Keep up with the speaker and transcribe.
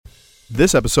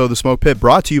This episode of The Smoke Pit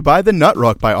brought to you by The Nut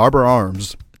Ruck by Arbor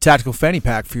Arms. Tactical fanny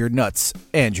pack for your nuts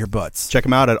and your butts. Check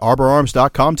them out at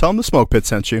arborarms.com. Tell them The Smoke Pit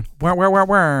sent you.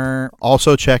 Wah.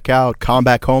 Also check out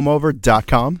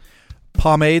combatcomeover.com.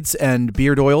 Pomades and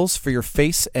beard oils for your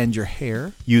face and your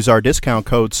hair. Use our discount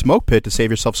code SMOKEPIT to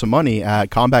save yourself some money at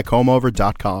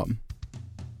combatcomeover.com.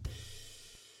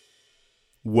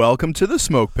 Welcome to The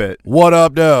Smoke Pit. What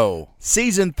up, no?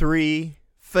 Season 3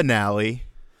 finale.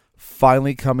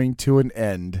 Finally coming to an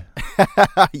end.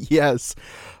 Yes.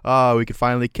 We can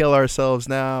finally kill ourselves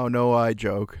now. No, I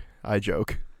joke.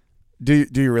 Do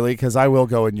you really? Because I will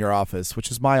go in your office,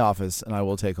 which is my office, and I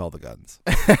will take all the guns.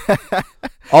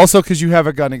 Also, because you have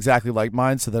a gun exactly like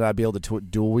mine, so that I'd be able to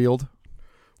dual wield.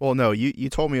 Well, no, you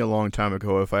told me a long time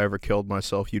ago if I ever killed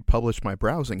myself, you'd publish my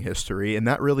browsing history, and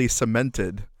that really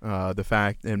cemented the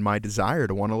fact and my desire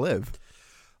to want to live.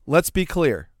 Let's be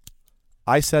clear.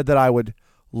 I said that I would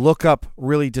look up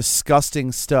really disgusting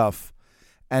stuff,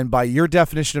 and by your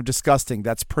definition of disgusting,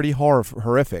 that's pretty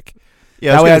horrific.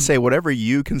 Yeah, I was going to say, whatever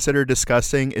you consider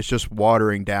disgusting is just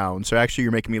watering down. So actually,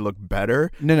 you're making me look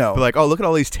better. No. But like, oh, look at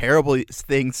all these terrible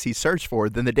things he searched for.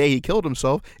 Then the day he killed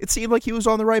himself, it seemed like he was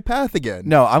on the right path again.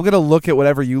 No, I'm going to look at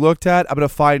whatever you looked at. I'm going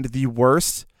to find the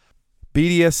worst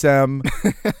BDSM,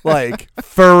 like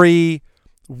furry,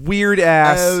 weird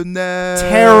ass,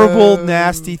 terrible,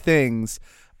 nasty things.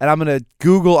 And I'm going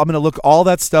to look all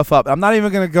that stuff up. I'm not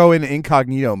even going to go in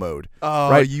incognito mode.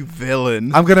 Oh, right? You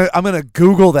villain. I'm going to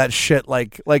Google that shit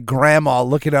like grandma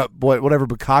looking up whatever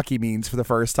bukkake means for the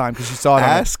first time because she saw it.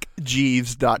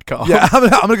 AskJeeves.com. Yeah, I'm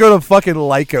going to go to fucking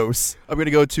Lycos. I'm going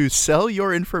to go to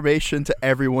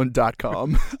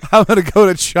sellyourinformationtoeveryone.com. I'm going to go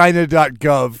to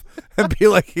china.gov and be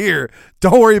like, here,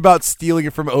 don't worry about stealing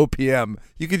it from OPM.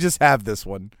 You can just have this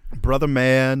one. Brother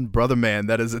man,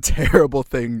 that is a terrible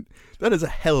thing. That is a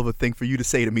hell of a thing for you to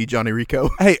say to me, Johnny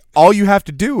Rico. Hey, all you have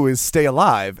to do is stay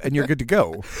alive, and you're good to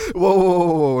go.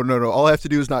 Whoa, no. All I have to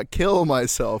do is not kill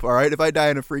myself, all right? If I die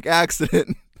in a freak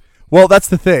accident. Well, that's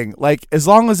the thing. Like, as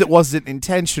long as it wasn't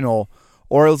intentional,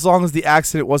 or as long as the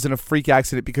accident wasn't a freak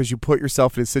accident because you put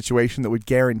yourself in a situation that would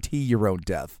guarantee your own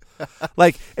death.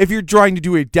 Like, if you're trying to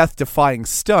do a death-defying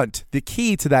stunt, the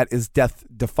key to that is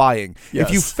death-defying. Yes.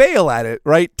 If you fail at it,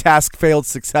 right, task failed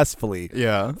successfully,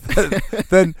 Yeah.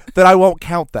 then I won't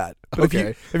count that. But Okay,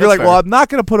 if you're like, well, I'm not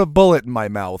going to put a bullet in my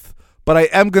mouth, but I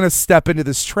am going to step into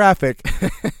this traffic,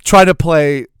 try to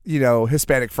play,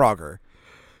 Hispanic Frogger.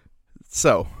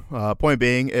 So, point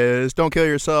being is don't kill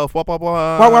yourself. Wah, wah,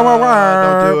 wah. Wah, wah, wah,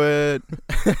 wah. Don't do it.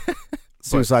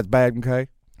 Suicide's bad, okay?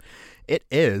 It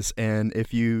is, and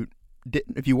if you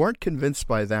weren't convinced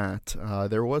by that,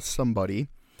 there was somebody,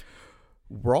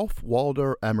 Ralph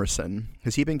Waldo Emerson.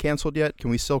 Has he been canceled yet? Can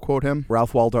we still quote him?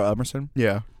 Ralph Waldo Emerson?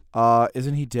 Yeah.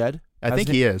 Isn't he dead? I think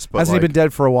he is. But hasn't he been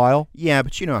dead for a while? Yeah,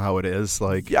 but you know how it is.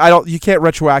 Like, you can't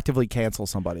retroactively cancel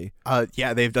somebody.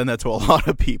 Yeah, they've done that to a lot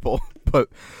of people. But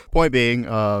point being,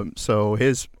 so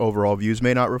his overall views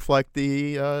may not reflect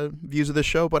the views of the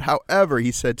show. But however,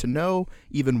 he said to know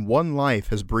even one life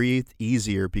has breathed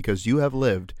easier because you have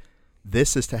lived.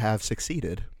 This is to have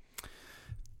succeeded.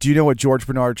 Do you know what George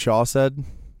Bernard Shaw said?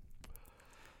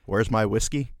 Where's my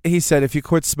whiskey? He said, if you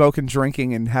quit smoking,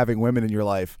 drinking, and having women in your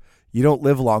life, you don't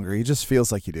live longer. He just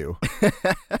feels like you do.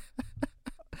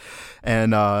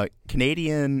 And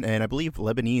Canadian and I believe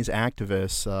Lebanese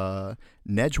activist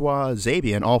Nejwa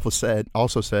Zabian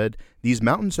also said, these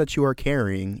mountains that you are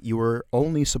carrying, you were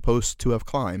only supposed to have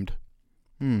climbed.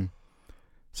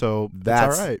 So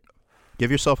that's all right.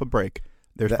 Give yourself a break.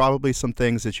 There's probably some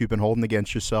things that you've been holding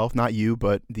against yourself. Not you,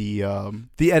 but the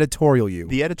editorial you.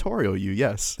 The editorial you,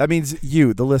 yes. That means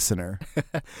you, the listener.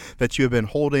 That you have been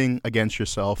holding against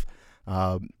yourself.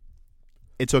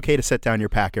 It's okay to set down your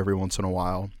pack every once in a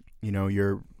while.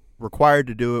 You're required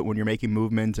to do it when you're making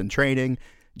movements and training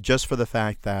just for the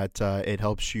fact that it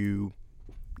helps you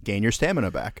gain your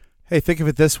stamina back. Hey, think of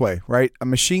it this way, right? A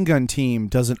machine gun team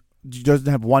doesn't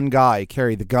have one guy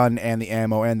carry the gun and the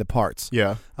ammo and the parts.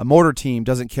 Yeah. A mortar team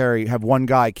doesn't have one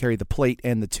guy carry the plate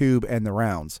and the tube and the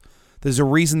rounds. There's a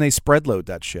reason they spread load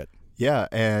that shit. Yeah,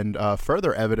 and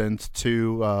further evidence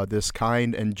to this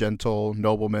kind and gentle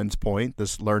nobleman's point,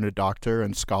 this learned doctor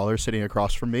and scholar sitting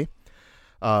across from me,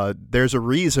 there's a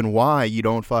reason why you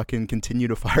don't fucking continue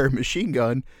to fire a machine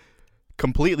gun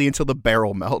completely until the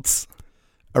barrel melts.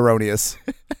 Erroneous.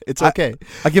 It's okay.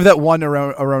 I give that one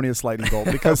erroneous lightning bolt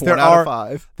because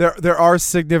there are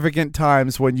significant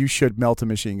times when you should melt a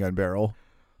machine gun barrel.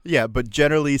 Yeah, but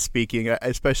generally speaking,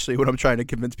 especially when I'm trying to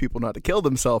convince people not to kill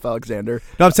themselves, Alexander.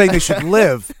 No, I'm saying they should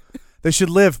live. They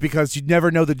should live because you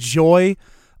never know the joy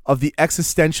of the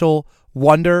existential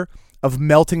wonder of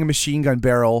melting a machine gun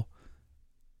barrel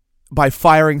by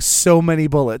firing so many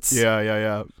bullets.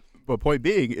 Yeah. But point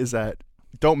being is that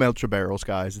don't melt your barrels,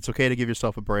 guys. It's okay to give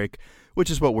yourself a break, which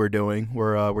is what we're doing.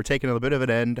 We're taking a bit of an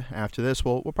end after this.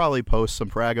 We'll probably post some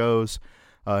fragos,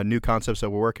 new concepts that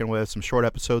we're working with, some short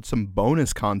episodes, some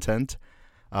bonus content.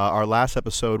 Our last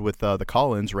episode with the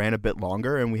Collins ran a bit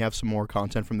longer, and we have some more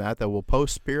content from that we'll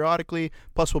post periodically.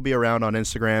 Plus, we'll be around on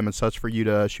Instagram and such for you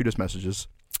to shoot us messages.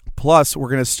 Plus, we're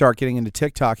going to start getting into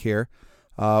TikTok here.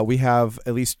 We have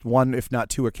at least one, if not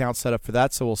two, accounts set up for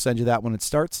that, so we'll send you that when it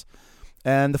starts.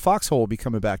 And the Foxhole will be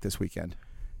coming back this weekend.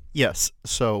 Yes.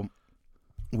 So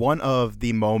one of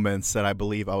the moments that I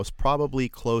believe I was probably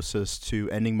closest to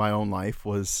ending my own life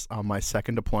was on my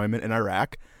second deployment in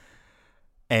Iraq.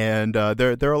 And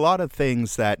there are a lot of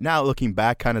things that now looking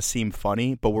back kind of seem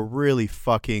funny, but were really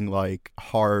fucking like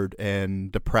hard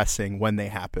and depressing when they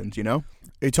happened, you know?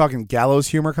 Are you talking gallows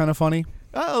humor kind of funny?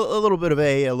 A little bit of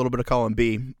A, a little bit of column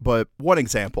B. But one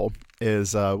example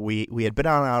is we had been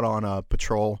out on a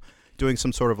patrol doing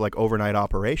some sort of like overnight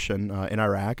operation in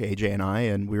Iraq, AJ and I,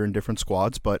 and we were in different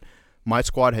squads. But my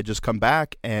squad had just come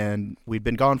back, and we'd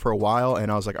been gone for a while, and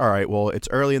I was like, all right, well, it's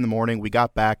early in the morning. We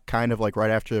got back kind of like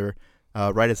right after...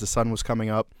 right as the sun was coming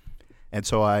up. And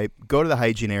so I go to the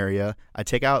hygiene area. I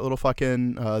take out little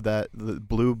fucking the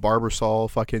blue Barbasol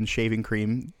fucking shaving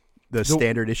cream, the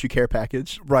standard issue care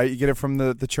package. Right. You get it from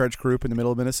the church group in the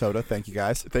middle of Minnesota. Thank you,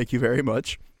 guys. Thank you very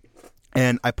much.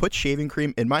 And I put shaving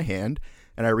cream in my hand,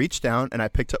 and I reached down and I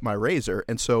picked up my razor.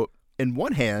 And so in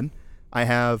one hand, I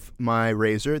have my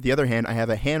razor. The other hand, I have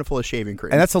a handful of shaving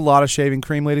cream. And that's a lot of shaving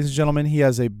cream, ladies and gentlemen. He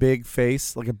has a big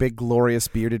face, like a big, glorious,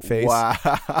 bearded face. Wow.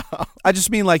 I just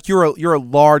mean like you're a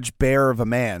large bear of a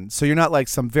man. So you're not like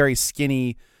some very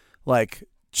skinny, like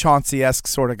Chauncey-esque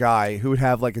sort of guy who would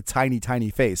have like a tiny, tiny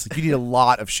face. Like you need a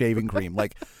lot of shaving cream.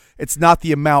 Like it's not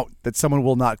the amount that someone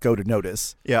will not go to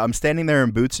notice. Yeah, I'm standing there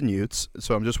in boots and utes,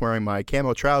 so I'm just wearing my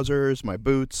camo trousers, my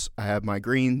boots. I have my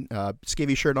green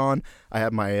skivvy shirt on. I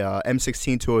have my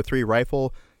M16 203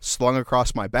 rifle slung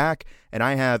across my back, and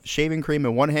I have shaving cream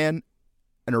in one hand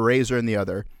and a razor in the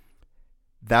other.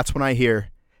 That's when I hear,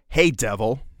 "Hey,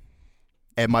 devil,"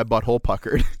 and my butthole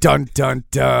puckered. Dun, dun,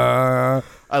 dun.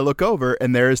 I look over,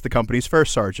 and there is the company's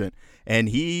first sergeant, and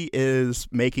he is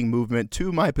making movement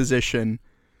to my position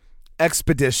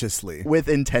expeditiously. With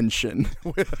intention.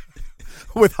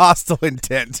 With hostile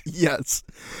intent. Yes.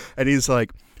 And he's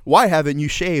like, "Why haven't you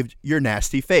shaved your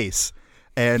nasty face?"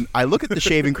 And I look at the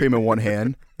shaving cream in one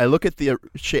hand. I look at the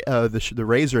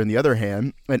razor in the other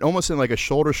hand. And almost in like a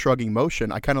shoulder shrugging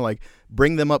motion, I kind of like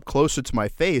bring them up closer to my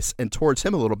face and towards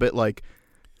him a little bit, like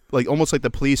almost like the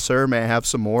 "please, sir, may I have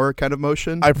some more" kind of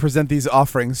motion. I present these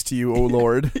offerings to you, O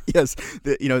Lord. Yes.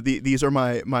 These are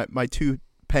my 2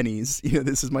 pennies.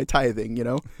 This is my tithing,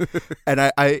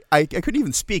 And I couldn't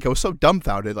even speak. I was so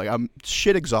dumbfounded. Like, I'm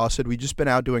shit exhausted. We've just been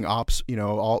out doing ops,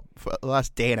 all for the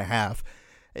last day and a half,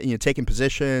 taking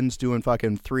positions, doing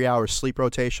fucking 3-hour sleep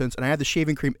rotations, and I had the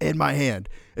shaving cream in my hand,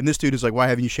 and this dude is like, "Why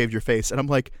haven't you shaved your face?" And I'm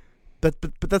like, but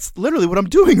that's literally what I'm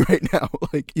doing right now.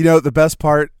 Like, the best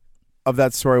part of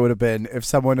that story would have been if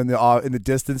someone in the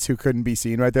distance who couldn't be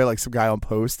seen right there, like some guy on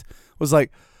post, was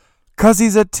like, "'Cause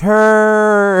he's a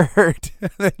turd."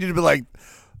 And then you'd be like,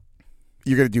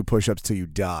 "You're going to do push-ups till you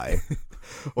die."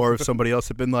 Or if somebody else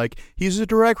had been like, "He's a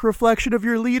direct reflection of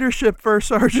your leadership, First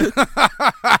Sergeant."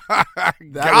 That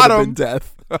would have been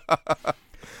death.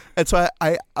 And so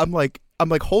I'm like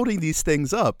holding these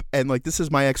things up, and like this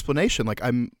is my explanation. Like,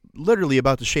 I'm literally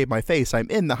about to shave my face. I'm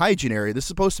in the hygiene area. This is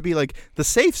supposed to be like the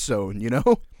safe zone,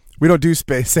 We don't do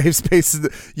safe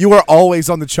spaces. You are always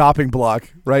on the chopping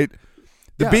block, right?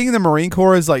 Being in the Marine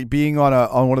Corps is like being on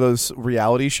one of those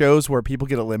reality shows where people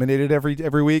get eliminated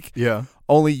every week. Yeah.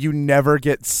 Only you never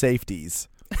get safeties.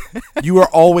 You are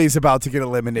always about to get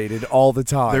eliminated all the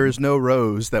time. There is no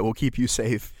rose that will keep you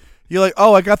safe. You're like,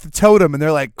 "Oh, I got the totem," and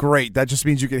they're like, "Great, that just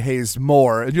means you get hazed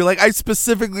more." And you're like, "I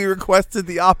specifically requested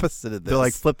the opposite of this." They're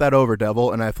like, "Flip that over,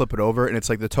 devil," and I flip it over, and it's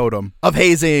like the totem of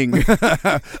hazing.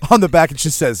 On the back, it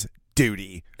just says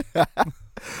 "duty."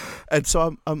 And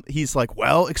so he's like,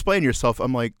 "Well, explain yourself."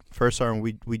 I'm like, "First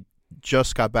Sergeant, we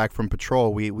just got back from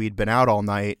patrol. We'd been out all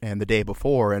night and the day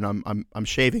before, and I'm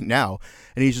shaving now."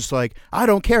 And he's just like, "I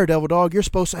don't care, Devil Dog. You're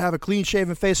supposed to have a clean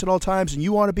shaven face at all times, and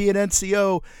you want to be an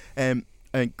NCO."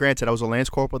 And granted, I was a Lance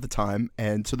Corporal at the time,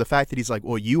 and so the fact that he's like,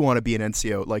 "Well, you want to be an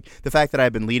NCO," like the fact that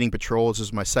I've been leading patrols, this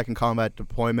is my second combat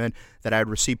deployment, that I had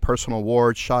received personal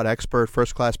awards, shot expert,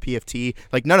 first class PFT,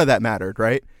 like none of that mattered,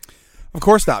 right? Of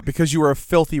course not, because you were a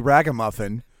filthy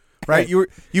ragamuffin, right? You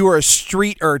were a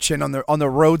street urchin on the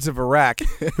roads of Iraq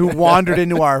who wandered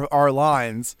into our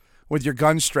lines with your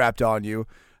gun strapped on you,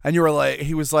 And you were like,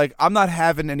 he was like, I'm not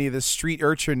having any of this street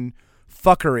urchin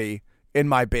fuckery in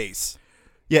my base.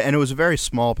 Yeah, and it was a very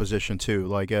small position too.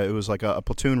 Like it was like a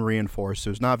platoon reinforced.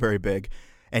 It was not very big.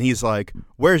 And he's like,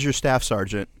 "Where's your staff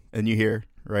sergeant?" And you hear,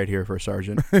 "Right here, first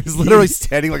sergeant." He's literally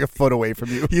standing like a foot away from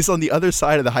you. He's on the other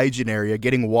side of the hygiene area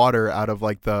getting water out of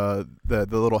like the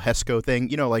little HESCO thing.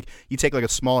 You know, like you take like a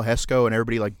small HESCO and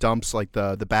everybody like dumps like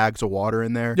the bags of water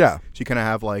in there. Yeah. So you kind of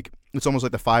have like, it's almost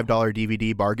like the $5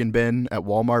 DVD bargain bin at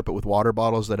Walmart, but with water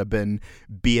bottles that have been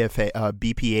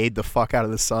BPA'd the fuck out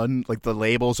of the sun. Like the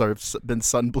labels have been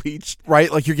sun bleached. Right?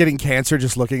 Like you're getting cancer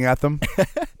just looking at them.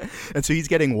 And so he's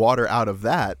getting water out of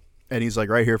that. And he's like,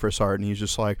 "Right here, First Sergeant." And he's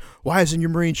just like, "Why isn't your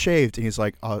Marine shaved?" And he's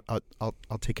like, I'll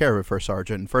take care of it, First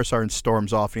Sergeant." And First Sergeant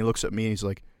storms off and he looks at me and he's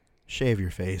like, "Shave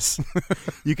your face."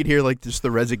 You could hear like just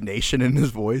the resignation in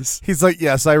his voice. He's like,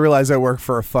 "Yes, I realize I work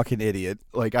for a fucking idiot."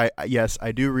 Like, yes,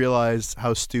 I do realize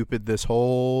how stupid this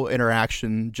whole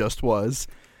interaction just was.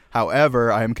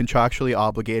 However, I am contractually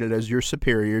obligated as your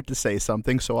superior to say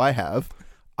something, so I have.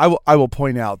 I will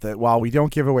point out that while we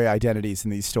don't give away identities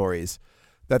in these stories,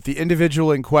 that the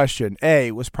individual in question,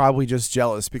 A, was probably just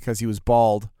jealous because he was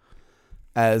bald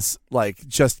as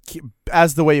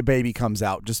the way a baby comes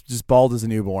out, just bald as a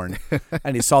newborn.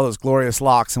 And he saw those glorious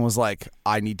locks and was like,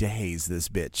 "I need to haze this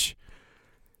bitch."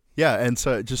 Yeah, and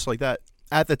so just like that,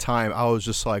 at the time, I was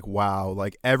just like, wow,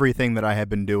 like everything that I had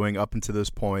been doing up until this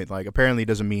point, like apparently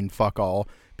doesn't mean fuck all,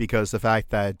 because the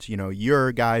fact that, you know,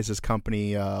 your guys'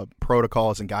 company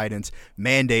protocols and guidance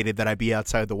mandated that I be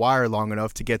outside the wire long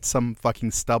enough to get some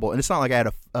fucking stubble. And it's not like I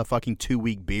had a fucking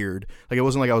 2-week beard. Like it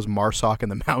wasn't like I was Marsoc in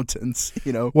the mountains,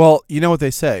 you know? Well, you know what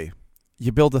they say.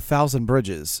 You build 1,000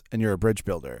 bridges and you're a bridge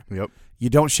builder. Yep. You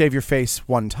don't shave your face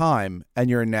one time and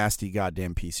you're a nasty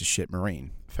goddamn piece of shit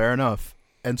Marine. Fair enough.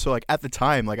 And so like at the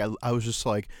time, like I was just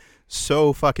like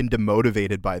so fucking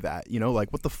demotivated by that, you know?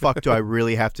 Like what the fuck do I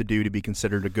really have to do to be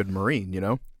considered a good Marine, you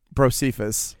know? Bro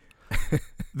Cephas,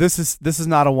 this is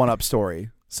not a one-up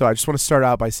story. So I just want to start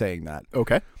out by saying that.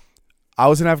 Okay. I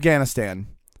was in Afghanistan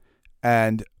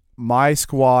and my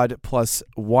squad plus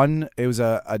one, it was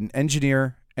an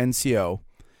engineer NCO,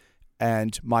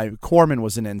 and my corpsman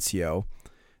was an NCO.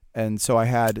 And so I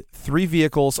had 3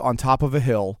 vehicles on top of a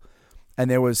hill, and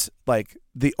there was like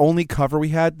the only cover we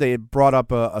had, they had brought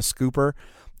up a scooper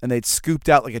and they'd scooped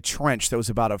out like a trench that was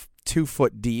about 2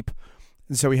 foot deep.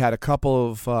 And so we had a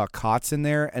couple of cots in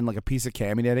there and like a piece of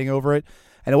cami netting over it.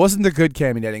 And it wasn't the good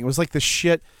cami netting. It was like the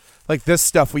shit, like this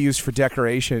stuff we used for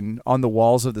decoration on the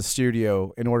walls of the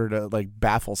studio in order to like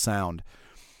baffle sound.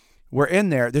 We're in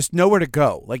there. There's nowhere to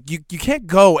go. Like you can't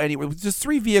go anywhere. Just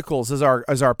 3 vehicles as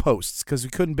our posts because we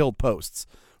couldn't build posts,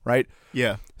 right?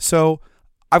 Yeah. So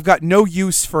I've got no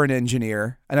use for an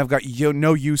engineer, and I've got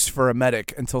no use for a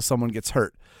medic until someone gets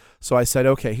hurt. So I said,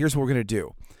 okay, here's what we're going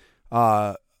to do.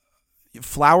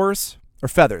 Flowers, or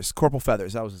Feathers, Corporal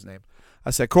Feathers, that was his name.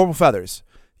 I said, Corporal Feathers,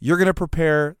 you're going to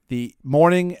prepare the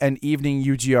morning and evening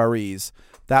UGREs.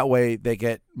 That way they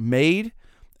get made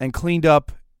and cleaned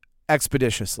up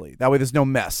expeditiously. That way there's no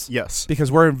mess. Yes.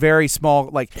 Because we're in very small,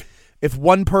 like, if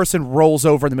one person rolls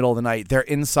over in the middle of the night, they're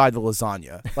inside the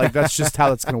lasagna. Like, that's just how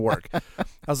that's going to work. I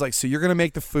was like, so you're going to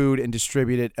make the food and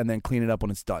distribute it and then clean it up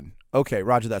when it's done. Okay,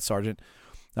 roger that, Sergeant.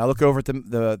 Now I look over at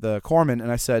the corpsman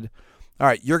and I said, all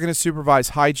right, you're going to supervise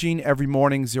hygiene every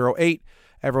morning, 08.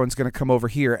 Everyone's going to come over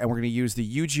here and we're going to use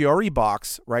the UGRE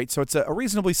box, right? So it's a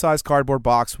reasonably sized cardboard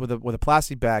box with a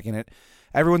plastic bag in it.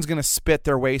 Everyone's going to spit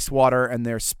their wastewater and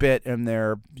their spit and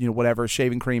their, whatever,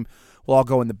 shaving cream will all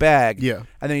go in the bag. Yeah.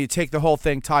 And then you take the whole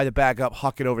thing, tie the bag up,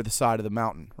 huck it over the side of the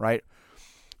mountain, right?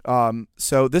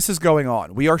 So this is going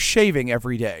on. We are shaving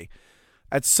every day.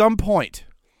 At some point,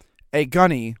 a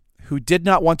gunny who did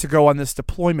not want to go on this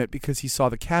deployment because he saw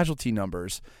the casualty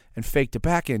numbers and faked a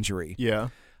back injury. Yeah.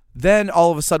 Then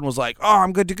all of a sudden was like, oh,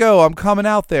 I'm good to go. I'm coming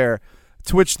out there.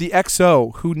 To which the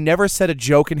XO, who never said a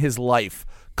joke in his life,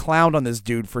 clowned on this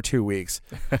dude for 2 weeks.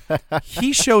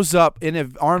 He shows up in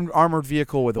an armored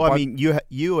vehicle with I mean,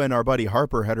 you and our buddy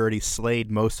Harper had already slayed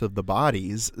most of the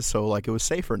bodies, so like it was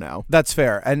safer now. That's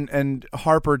fair. And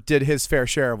Harper did his fair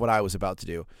share of what I was about to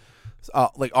do,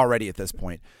 like already at this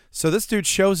point. So this dude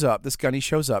shows up, this gunny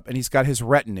shows up, and he's got his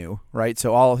retinue, right?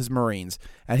 So all of his Marines,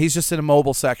 and he's just in a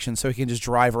mobile section so he can just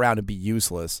drive around and be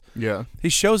useless. Yeah. He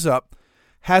shows up,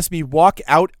 has me walk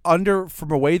out from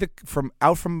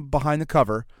behind the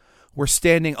cover. We're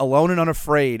standing alone and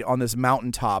unafraid on this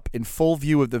mountaintop in full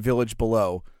view of the village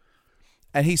below.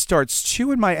 And he starts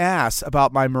chewing my ass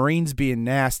about my Marines being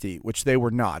nasty, which they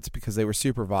were not because they were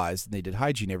supervised and they did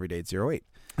hygiene every day at 08.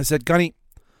 I said, Gunny,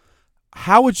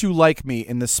 how would you like me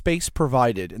in the space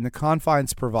provided, in the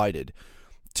confines provided,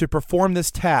 to perform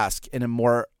this task in a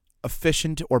more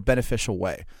efficient or beneficial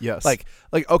way. Yes. Like,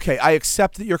 okay, I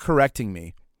accept that you're correcting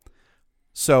me.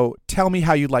 So tell me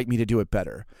how you'd like me to do it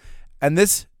better. And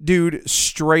this dude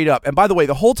straight up, and by the way,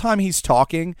 the whole time he's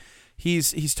talking,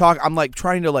 he's talking, I'm like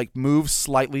trying to like move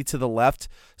slightly to the left.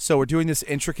 So we're doing this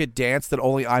intricate dance that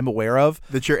only I'm aware of.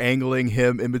 That you're angling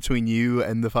him in between you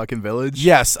and the fucking village?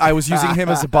 Yes, I was using him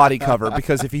as a body cover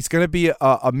because if he's going to be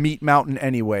a meat mountain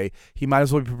anyway, he might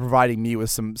as well be providing me with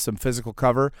some physical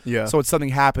cover. Yeah. So when something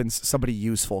happens, somebody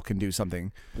useful can do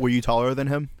something. Were you taller than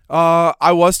him?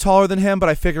 I was taller than him, but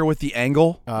I figure with the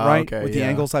angle, right? Okay, with the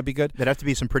angles, I'd be good. There'd have to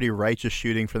be some pretty righteous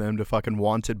shooting for them to fucking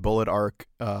wanted bullet arc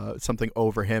something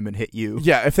over him and hit you.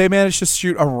 Yeah, if they manage to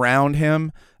shoot around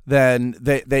him, then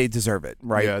they deserve it,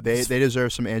 right? Yeah, they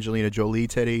deserve some Angelina Jolie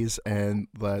titties, and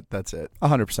that's it.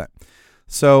 100%.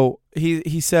 So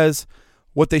he says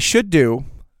what they should do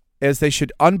is they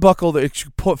should unbuckle, they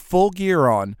should put full gear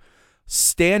on,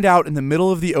 stand out in the middle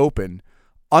of the open,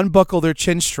 unbuckle their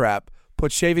chin strap,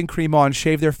 put shaving cream on,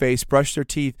 shave their face, brush their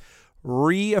teeth,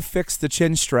 reaffix the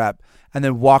chin strap, and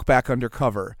then walk back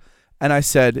undercover. And I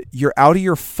said, you're out of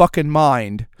your fucking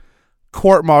mind.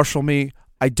 Court-martial me.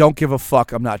 I don't give a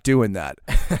fuck. I'm not doing that.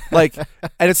 Like,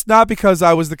 and it's not because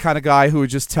I was the kind of guy who would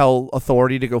just tell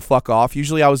authority to go fuck off.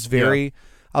 Usually I was very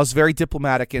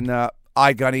diplomatic in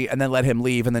eye gunny and then let him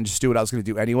leave and then just do what I was going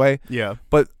to do anyway. Yeah.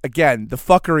 But again, the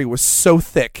fuckery was so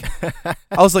thick.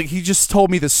 I was like, he just told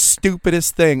me the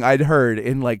stupidest thing I'd heard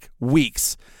in like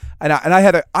weeks. And I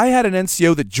had an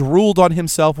NCO that drooled on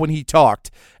himself when he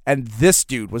talked, and this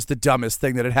dude was the dumbest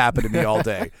thing that had happened to me all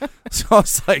day. So I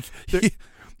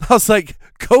was like,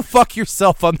 go fuck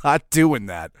yourself. I'm not doing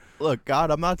that. Look, God,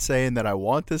 I'm not saying that I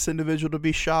want this individual to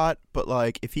be shot, but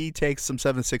like if he takes some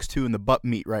 7.62 in the butt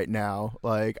meat right now,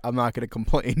 like I'm not going to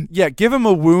complain. Yeah, give him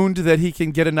a wound that he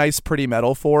can get a nice pretty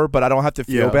medal for, but I don't have to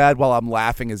feel bad while I'm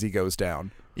laughing as he goes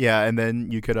down. Yeah, and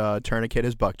then you could tourniquet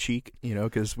his butt cheek,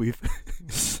 because we've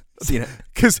seen it.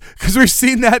 Because we've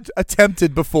seen that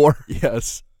attempted before.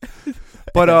 Yes.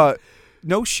 But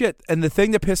no shit. And the thing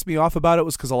that pissed me off about it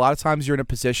was because a lot of times you're in a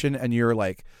position and you're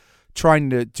like trying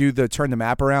to do the turn the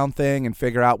map around thing and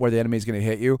figure out where the enemy's going to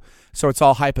hit you. So it's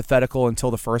all hypothetical until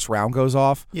the first round goes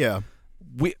off. Yeah.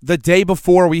 The day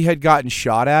before we had gotten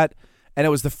shot at, and it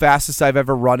was the fastest I've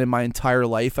ever run in my entire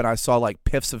life, and I saw like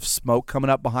piffs of smoke coming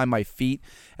up behind my feet.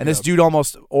 And this dude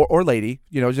almost, or lady,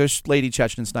 just lady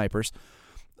Chechen snipers,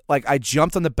 like I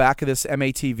jumped on the back of this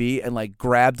MATV and like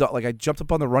grabbed, like I jumped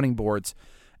up on the running boards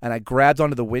and I grabbed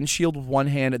onto the windshield with one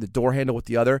hand and the door handle with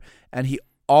the other, and he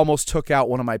almost took out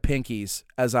one of my pinkies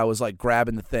as I was like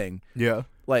grabbing the thing. Yeah.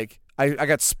 Like I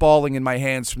got spalling in my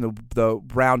hands from the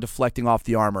round deflecting off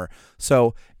the armor.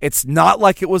 So it's not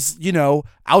like it was,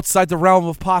 outside the realm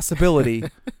of possibility.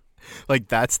 Like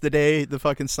that's the day the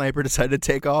fucking sniper decided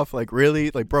to take off? Like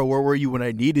really? Like, bro, where were you when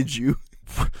I needed you?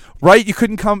 Right? You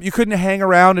couldn't hang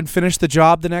around and finish the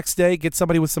job the next day, get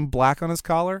somebody with some black on his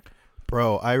collar?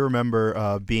 Bro, I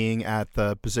remember being at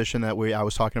the position that I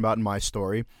was talking about in my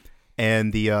story,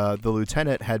 and the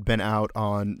lieutenant had been out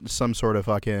on some sort of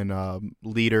fucking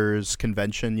leaders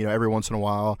convention. Every once in a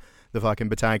while, the fucking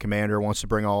battalion commander wants to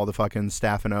bring all the fucking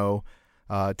staff and O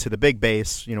to the big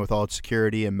base, with all its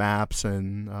security and maps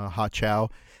and hot chow,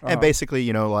 and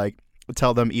basically, like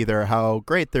tell them either how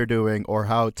great they're doing or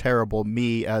how terrible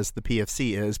me as the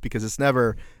PFC is, because it's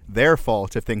never their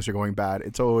fault if things are going bad.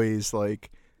 It's always like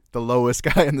the lowest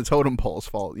guy in the totem pole's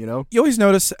fault, You always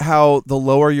notice how the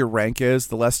lower your rank is,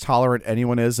 the less tolerant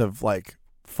anyone is of like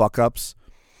fuck ups.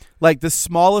 Like the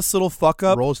smallest little fuck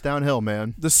up rolls downhill,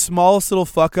 man. The smallest little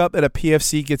fuck up at a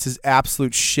PFC gets his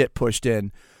absolute shit pushed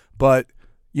in. But,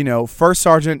 first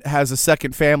sergeant has a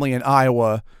second family in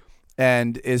Iowa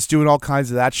and is doing all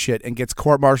kinds of that shit and gets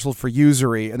court-martialed for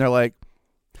usury, and they're like,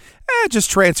 just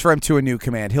transfer him to a new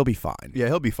command. He'll be fine. Yeah,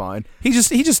 he'll be fine. He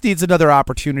just needs another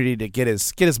opportunity to get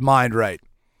his mind right.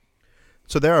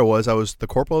 So there I was the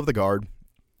corporal of the guard,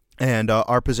 and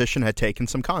our position had taken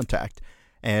some contact,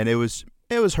 and it was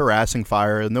harassing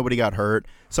fire. Nobody got hurt.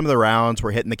 Some of the rounds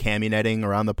were hitting the cami netting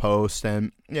around the post,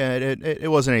 and yeah,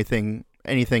 it wasn't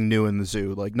anything new in the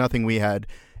zoo. Like nothing we had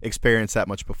experienced that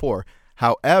much before.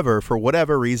 However, for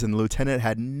whatever reason, the lieutenant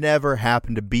had never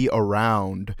happened to be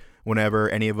around whenever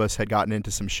any of us had gotten into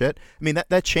some shit. I mean,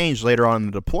 that changed later on in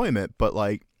the deployment, but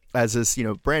like as this,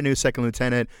 brand new second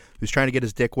lieutenant who's trying to get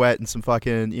his dick wet in some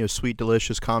fucking, sweet,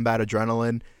 delicious combat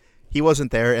adrenaline, he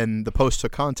wasn't there, and the post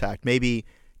took contact. Maybe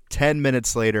 10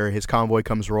 minutes later, his convoy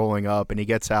comes rolling up, and he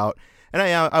gets out, and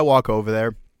I walk over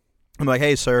there. I'm like,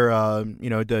 hey, sir,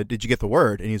 did you get the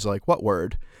word? And he's like, what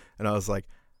word? And I was like,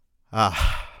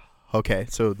 okay,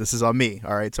 so this is on me.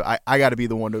 All right, so I got to be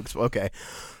the one to okay.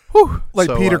 Whew. Like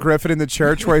so, Peter Griffin in the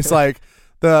church where he's like,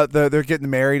 they're getting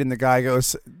married and the guy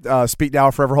goes, speak now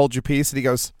or forever hold your peace. And he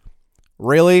goes,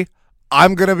 really?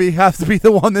 I'm going to have to be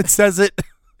the one that says it?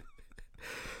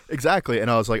 Exactly. And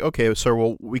I was like, okay, sir,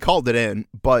 well, we called it in,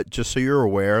 but just so you're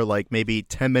aware, like maybe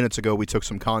 10 minutes ago we took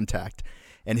some contact.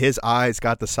 And his eyes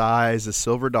got the size of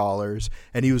silver dollars.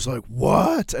 And he was like,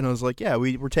 what? And I was like, yeah,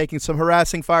 we were taking some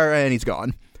harassing fire, and he's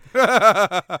gone.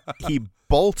 He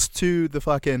bolts to the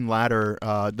fucking ladder,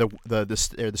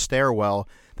 the stairwell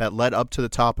that led up to the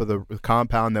top of the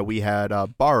compound that we had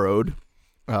borrowed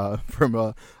from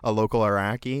a local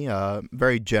Iraqi.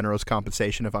 Very generous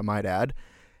compensation, if I might add.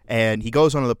 And he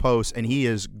goes onto the post, and he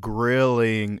is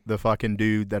grilling the fucking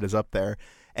dude that is up there.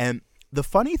 And the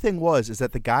funny thing is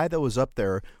that the guy that was up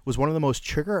there was one of the most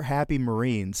trigger-happy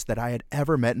Marines that I had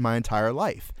ever met in my entire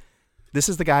life. This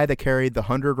is the guy that carried the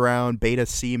 100-round Beta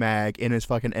C-Mag in his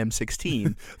fucking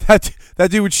M16. that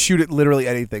dude would shoot at literally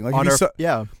anything. Like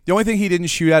yeah. The only thing he didn't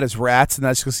shoot at is rats, and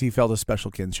that's because he felt a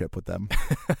special kinship with them.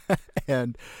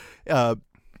 And on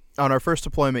our first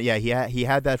deployment, yeah, he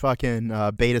had that fucking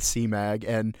Beta C-Mag,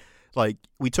 and like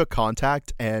we took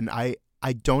contact, and I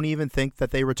don't even think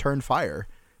that they returned fire.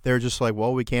 They're just like,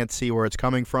 well, we can't see where it's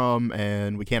coming from,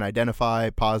 and we can't identify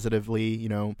positively,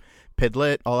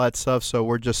 PID-lit, all that stuff. So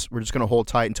we're just gonna hold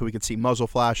tight until we can see muzzle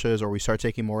flashes or we start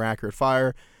taking more accurate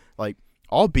fire, like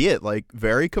albeit like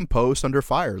very composed under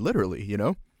fire, literally,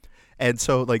 And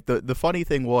so like the funny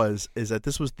thing is that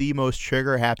this was the most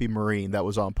trigger happy Marine that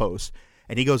was on post.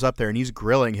 And he goes up there and he's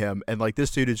grilling him, and like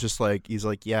this dude is just like, he's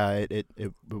like, yeah, it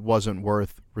wasn't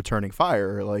worth returning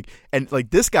fire, and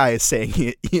this guy is saying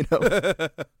it,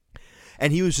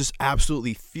 and he was just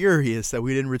absolutely furious that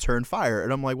we didn't return fire.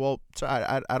 And I'm like, well,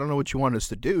 I don't know what you want us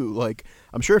to do. Like,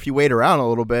 I'm sure if you wait around a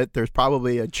little bit, there's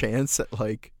probably a chance that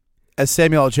like, as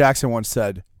Samuel L. Jackson once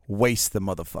said, waste the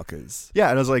motherfuckers. Yeah,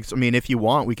 and I was like, I mean, if you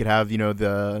want, we could have,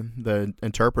 the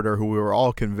interpreter who we were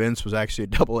all convinced was actually a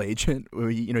double agent.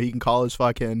 He can call his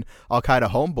fucking Al Qaeda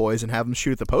homeboys and have them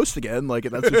shoot at the post again. Like,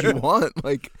 if that's what you want.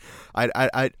 Like,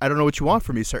 I don't know what you want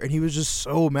from me, sir. And he was just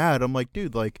so mad. I'm like,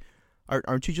 dude, like,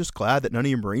 aren't you just glad that none of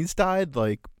your Marines died?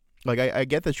 Like I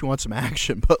get that you want some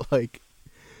action, but like,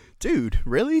 dude,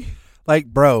 really? Like,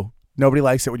 bro, nobody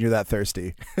likes it when you're that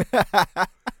thirsty.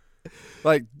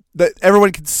 Like,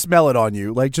 everyone can smell it on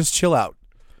you. Like, just chill out.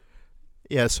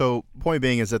 Yeah, so point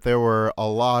being is that there were a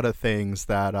lot of things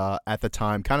that at the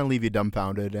time kind of leave you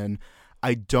dumbfounded, and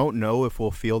I don't know if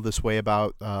we'll feel this way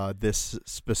about this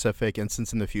specific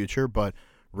instance in the future, but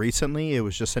recently it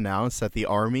was just announced that the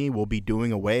Army will be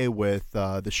doing away with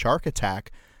the shark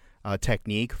attack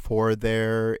technique for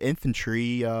their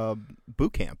infantry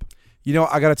boot camp.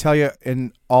 I got to tell you,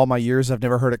 in all my years, I've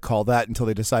never heard it called that until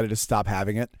they decided to stop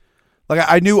having it. Like,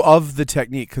 I knew of the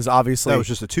technique because obviously that was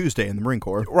just a Tuesday in the Marine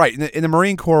Corps, right? In the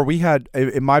Marine Corps, we had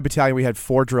in my battalion we had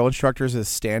 4 drill instructors as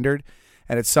standard,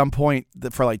 and at some point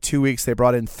for like 2 weeks they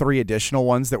brought in 3 additional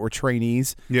ones that were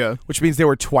trainees. Yeah, which means they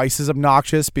were twice as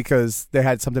obnoxious because they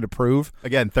had something to prove.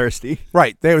 Again, thirsty.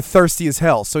 Right, they were thirsty as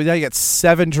hell. So now you got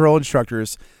 7 drill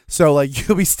instructors. So like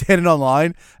you'll be standing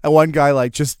online, and one guy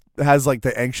like just has like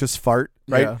the anxious fart,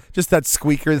 right? Yeah. Just that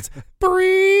squeaker. That's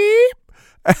beep.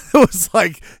 It was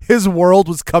like his world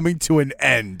was coming to an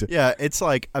end. Yeah, it's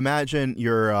like, imagine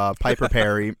you're Piper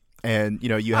Perry, and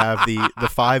you have the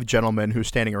 5 gentlemen who's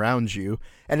standing around you,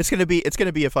 and it's gonna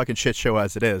be a fucking shit show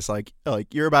as it is. Like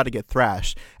you're about to get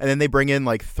thrashed, and then they bring in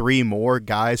like 3 more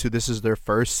guys who this is their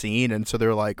first scene, and so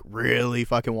they're like really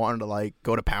fucking wanting to like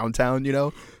go to Pound Town,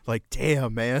 Like,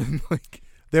 damn, man. Like,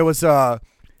 there was a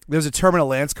Terminal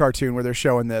Lance cartoon where they're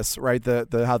showing this, right? The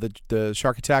how the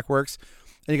shark attack works.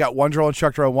 And you got one drill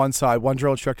instructor on one side, one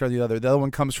drill instructor on the other. The other one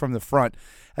comes from the front.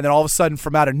 And then all of a sudden,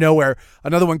 from out of nowhere,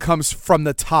 another one comes from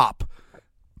the top.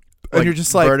 And you're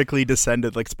just like... vertically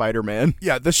descended like Spider-Man.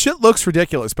 Yeah, the shit looks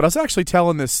ridiculous. But I was actually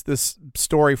telling this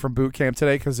story from boot camp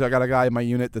today because I got a guy in my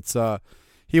unit that's...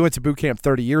 he went to boot camp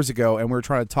 30 years ago, and we were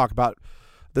trying to talk about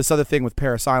this other thing with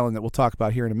Parris Island that we'll talk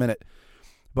about here in a minute.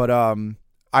 But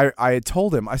I had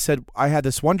told him, I said, I had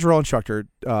this one drill instructor,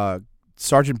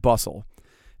 Sergeant Bustle.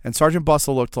 And Sergeant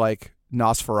Bustle looked like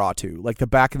Nosferatu, like the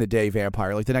back in the day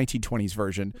vampire, like the 1920s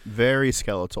version. Very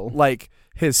skeletal. Like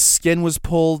his skin was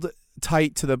pulled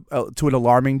tight to an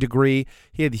alarming degree.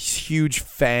 He had these huge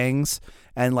fangs,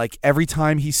 and like every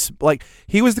time he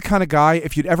was the kind of guy,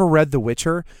 if you'd ever read The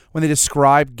Witcher, when they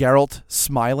describe Geralt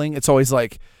smiling, it's always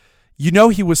like,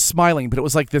 he was smiling, but it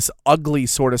was like this ugly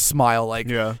sort of smile. Like,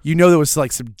 yeah. There was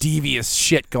like some devious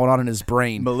shit going on in his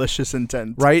brain. Malicious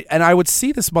intent. Right? And I would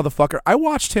see this motherfucker. I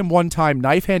watched him one time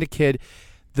knife hand a kid.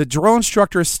 The drill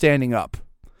instructor is standing up.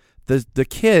 The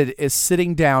kid is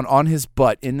sitting down on his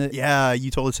butt in the. Yeah, you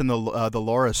told us in the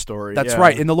Laura story. That's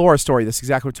right, in the Laura story. That's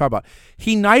exactly what we're talking about.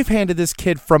 He knife-handed this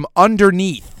kid from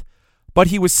underneath, but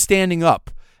he was standing up,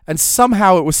 and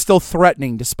somehow it was still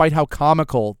threatening, despite how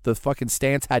comical the fucking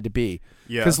stance had to be.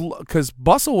 Yeah, because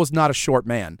Bustle was not a short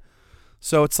man,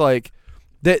 so it's like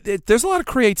there's a lot of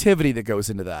creativity that goes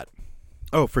into that.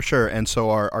 Oh, for sure. And so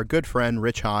our good friend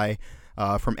Rich High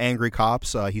from Angry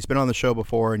Cops, he's been on the show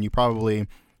before, and you probably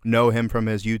know him from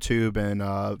his YouTube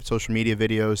and social media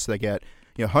videos that get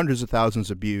hundreds of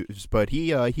thousands of views. But he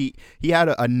had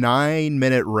a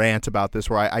 9-minute rant about this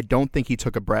where I don't think he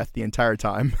took a breath the entire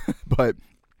time. But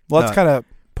that's kind of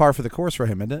par for the course for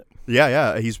him, isn't it?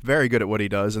 Yeah, he's very good at what he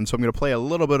does. And so I'm going to play a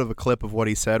little bit of a clip of what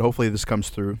he said. Hopefully this comes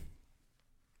through.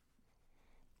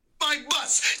 My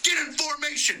bus, get in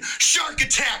formation, shark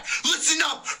attack, listen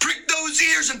up, prick those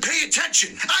ears and pay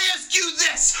attention. I ask you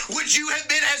this, would you have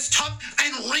been as tough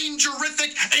and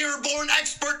rangerific, airborne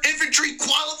expert infantry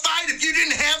qualified if you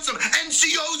didn't have some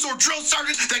NCOs or drill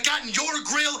sergeants that got in your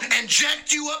grill and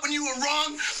jacked you up when you were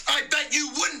wrong? I bet you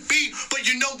wouldn't be, but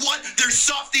you know what? There's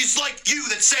softies like you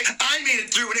that say, I made it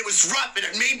through and it was rough and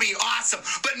it made me awesome,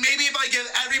 but maybe if I give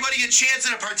everybody a chance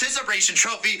at a participation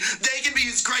trophy, they can be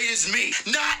as great as me.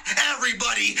 Not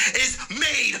everybody is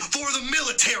made for the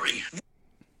military.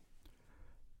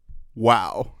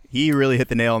 Wow. He really hit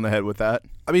the nail on the head with that.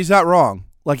 I mean, he's not wrong.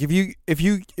 Like, if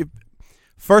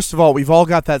first of all, we've all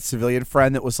got that civilian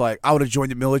friend that was like, I would have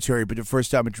joined the military, but the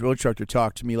first time a drill instructor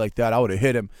talked to me like that, I would have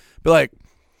hit him. But like,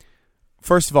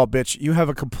 first of all, bitch, you have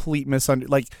a complete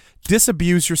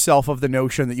disabuse yourself of the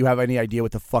notion that you have any idea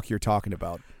what the fuck you're talking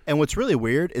about. And what's really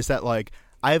weird is that, like,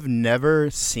 I've never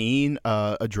seen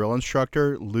a drill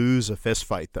instructor lose a fist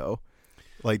fight, though.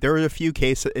 Like, there were a few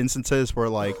instances where,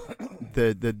 like,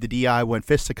 the DI went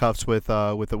fisticuffs with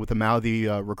a mouthy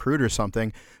recruit or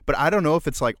something. But I don't know if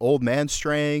it's like old man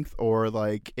strength or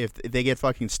like if they get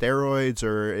fucking steroids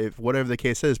or if whatever the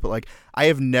case is. But like, I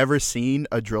have never seen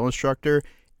a drill instructor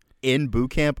in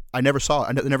boot camp. I never saw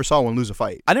one lose a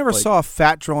fight. I never saw a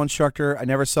fat drill instructor. I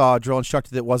never saw a drill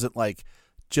instructor that wasn't like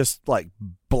just like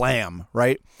blam,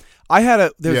 right? I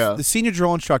had the senior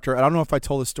drill instructor. I don't know if I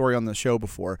told this story on the show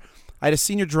before. I had a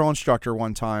senior drill instructor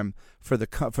one time for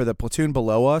the platoon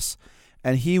below us,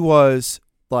 and he was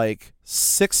like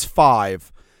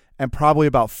 6'5" and probably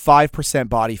about 5%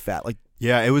 body fat. Like,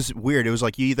 yeah, it was weird. It was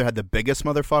like you either had the biggest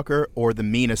motherfucker or the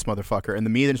meanest motherfucker, and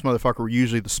the meanest motherfucker were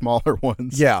usually the smaller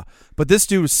ones. Yeah, but this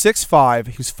dude was 6'5".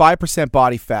 He was 5%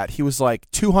 body fat. He was like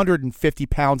 250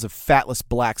 pounds of fatless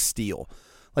black steel.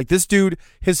 Like, this dude,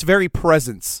 his very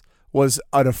presence was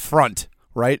an affront,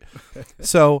 right?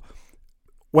 So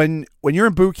when you're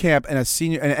in boot camp and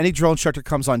any drill instructor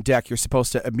comes on deck, you're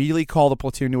supposed to immediately call the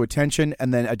platoon to attention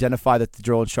and then identify that the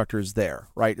drill instructor is there,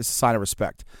 right? It's a sign of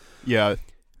respect. Yeah.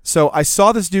 So I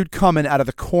saw this dude coming out of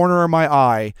the corner of my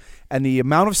eye, and the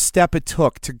amount of step it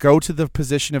took to go to the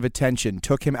position of attention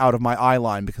took him out of my eye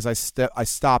line because I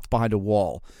stopped behind a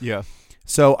wall. Yeah.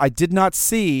 So I did not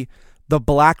see the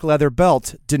black leather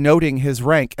belt denoting his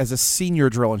rank as a senior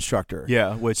drill instructor.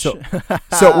 Yeah, which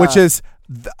is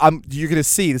you're going to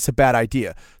see it's a bad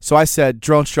idea. So I said,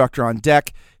 drill instructor on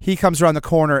deck. He comes around the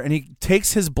corner and he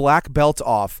takes his black belt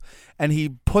off and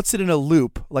he puts it in a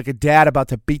loop like a dad about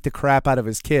to beat the crap out of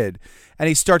his kid. And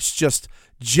he starts just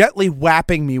gently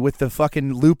whapping me with the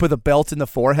fucking loop of the belt in the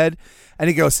forehead. And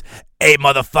he goes, "Hey,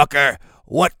 motherfucker,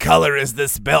 what color is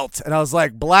this belt?" And I was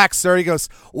like, "Black, sir." He goes,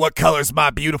 "What color's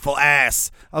my beautiful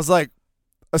ass?" I was like,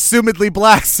 "Assumedly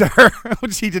black, sir,"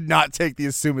 which he did not take the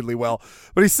assumedly well.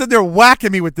 But he's sitting there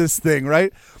whacking me with this thing,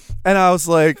 right? And I was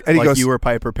like, and he goes, you were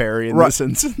Piper Perry in this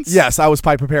instance. Yes, I was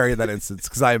Piper Perry in that instance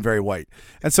because I am very white.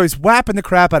 And so he's whapping the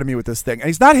crap out of me with this thing. And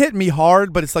he's not hitting me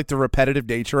hard, but it's like the repetitive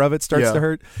nature of it starts to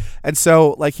hurt. And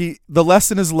so like the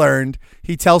lesson is learned.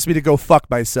 He tells me to go fuck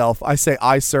myself. I say,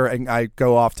 "Aye, sir," and I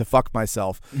go off to fuck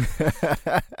myself.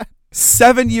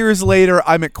 7 years later,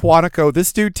 I'm at Quantico.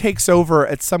 This dude takes over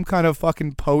at some kind of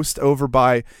fucking post over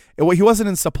by, well, he wasn't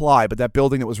in supply, but that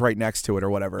building that was right next to it or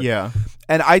whatever. Yeah.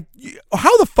 And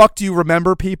how the fuck do you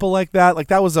remember people like that? Like,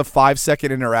 that was a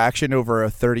 5-second interaction over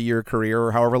a 30-year career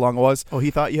or however long it was. Oh,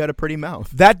 he thought you had a pretty mouth.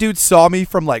 That dude saw me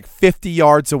from like 50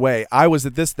 yards away. I was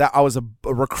I was a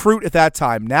recruit at that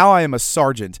time. Now I am a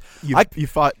sergeant. You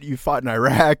fought in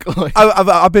Iraq.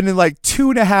 I've been in like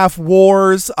 2.5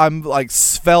 wars. I'm like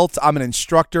svelte. I'm an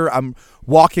instructor. I'm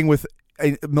walking with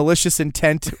a malicious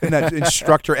intent and that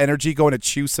instructor energy going to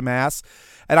chew some ass.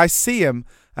 And I see him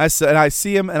I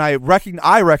see him, and I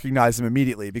recognize him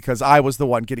immediately because I was the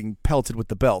one getting pelted with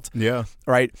the belt. Yeah.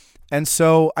 Right. And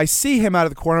so I see him out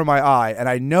of the corner of my eye, and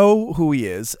I know who he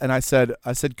is. And I said,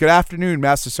 "Good afternoon,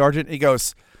 Master Sergeant." And he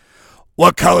goes,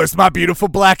 "What color's my beautiful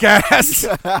black ass?"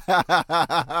 And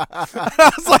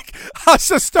I was like, I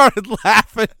just started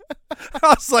laughing.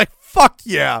 I was like, "Fuck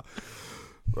yeah."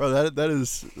 Bro,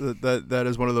 that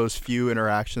is one of those few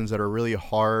interactions that are really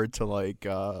hard to like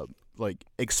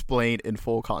explain in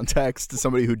full context to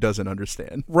somebody who doesn't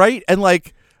understand. Right? And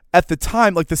like at the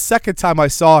time, like the second time I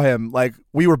saw him, like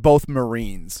we were both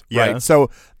Marines, Yeah. right? So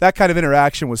that kind of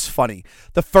interaction was funny.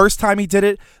 The first time he did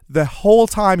it, the whole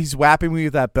time he's whapping me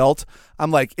with that belt, I'm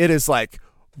like, it is like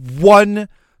one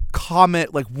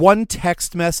comment, like one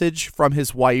text message from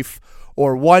his wife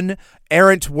or one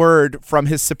errant word from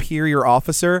his superior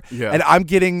officer, Yeah. and I'm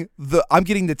getting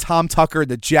the Tom Tucker,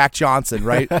 the Jack Johnson,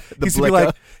 right? He's gonna be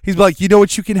Blicka. like, you know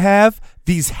what you can have?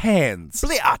 These hands.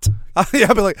 Bliat. Yeah,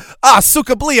 I'll be like,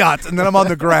 suka bliat, and then I'm on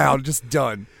the ground, just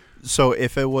done. So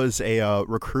if it was a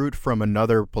recruit from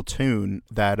another platoon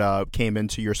that came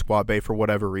into your squad bay for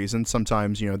whatever reason,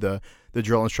 sometimes the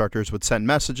drill instructors would send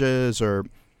messages or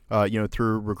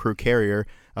through recruit carrier.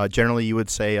 Generally, you would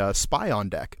say spy on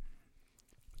deck.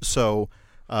 So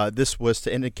this was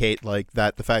to indicate like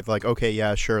that the fact like, okay,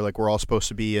 yeah, sure, like we're all supposed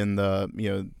to be in the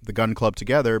the gun club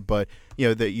together, but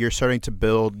that you're starting to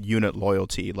build unit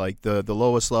loyalty. Like the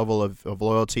lowest level of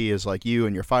loyalty is like you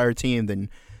and your fire team, then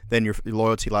your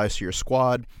loyalty lies to your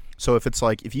squad. So if it's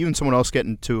like if you and someone else get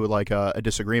into like a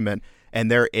disagreement and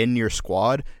they're in your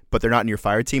squad but they're not in your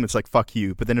fire team, it's like fuck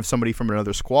you. But then if somebody from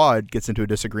another squad gets into a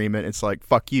disagreement, it's like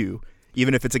fuck you,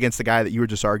 even if it's against the guy that you were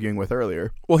just arguing with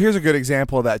earlier. Well, here's a good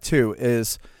example of that too,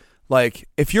 is like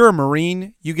if you're a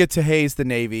Marine, you get to haze the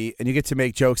Navy and you get to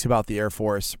make jokes about the Air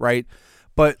Force, right?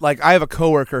 But like I have a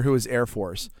coworker who is Air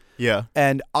Force. Yeah.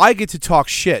 And I get to talk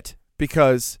shit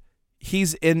because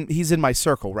he's in my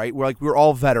circle, right? We're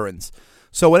all veterans.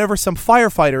 So whenever some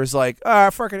firefighter is like,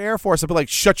 fucking Air Force, I'll be like,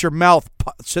 shut your mouth.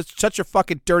 Shut your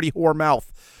fucking dirty whore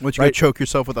mouth. Why don't you go choke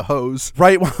yourself with a hose?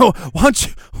 Right? Why don't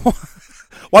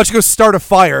you go start a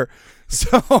fire?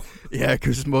 So yeah,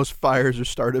 because most fires are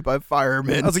started by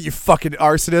firemen. I was like, you fucking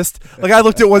arsonist. Like I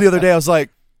looked at one the other day. I was like,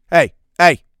 hey.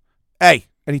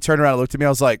 And he turned around and looked at me. I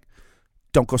was like,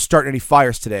 don't go start any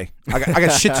fires today. I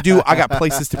got shit to do. I got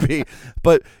places to be.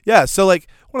 But yeah, so like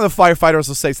one of the firefighters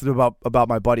will say something about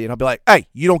my buddy, and I'll be like, hey,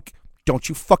 don't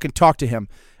you fucking talk to him.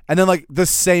 And then like the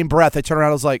same breath, I turn around,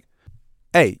 I was like,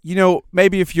 hey,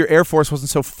 maybe if your Air Force wasn't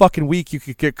so fucking weak, you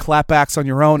could get clapbacks on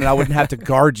your own, and I wouldn't have to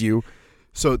guard you.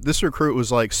 So this recruit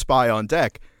was like spy on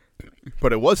deck,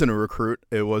 but it wasn't a recruit.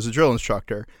 It was a drill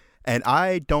instructor. And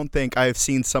I don't think I've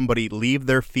seen somebody leave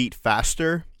their feet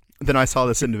faster than I saw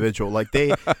this individual. Like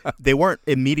they weren't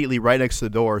immediately right next to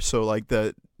the door. So like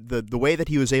the way that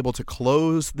he was able to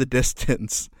close the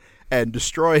distance and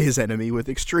destroy his enemy with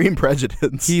extreme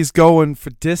prejudice. He's going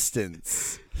for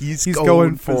distance. He's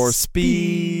going for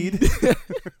speed.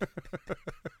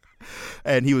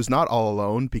 And he was not all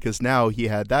alone because now he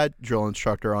had that drill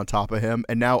instructor on top of him,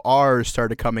 and now ours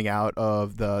started coming out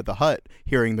of the hut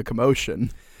hearing the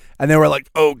commotion. And they were like,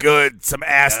 oh, good, some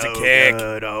ass to kick.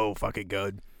 Good. Oh, fucking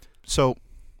good. So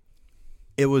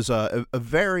it was a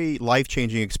very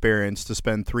life-changing experience to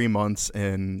spend 3 months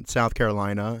in South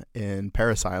Carolina in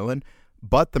Parris Island,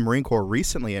 but the Marine Corps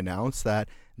recently announced that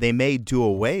they may do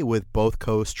away with both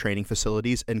coast training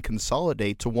facilities and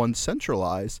consolidate to one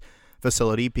centralized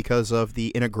facility because of the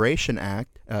Integration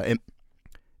Act.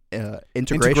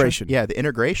 Integration. Yeah, the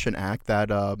Integration Act that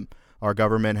our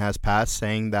government has passed,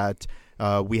 saying that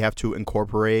we have to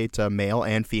incorporate male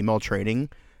and female training.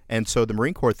 And so the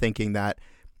Marine Corps thinking that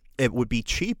it would be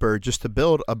cheaper just to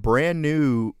build a brand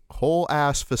new whole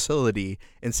ass facility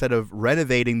instead of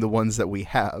renovating the ones that we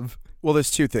have. Well,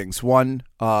 there's two things. One,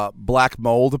 black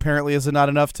mold apparently is not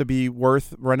enough to be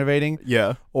worth renovating.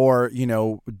 Yeah. Or,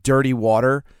 dirty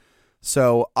water.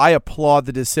 So I applaud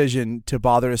the decision to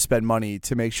bother to spend money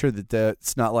to make sure that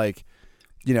it's not like,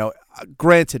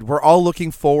 granted, we're all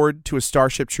looking forward to a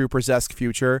Starship Troopers-esque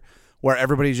future where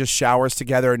everybody just showers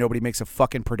together and nobody makes a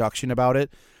fucking production about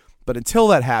it. But until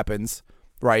that happens,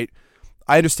 right,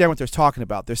 I understand what they're talking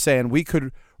about. They're saying we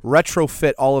could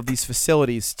retrofit all of these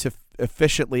facilities to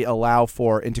efficiently allow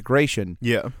for integration.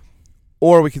 Yeah.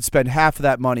 Or we could spend half of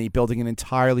that money building an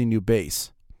entirely new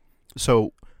base.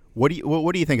 So what do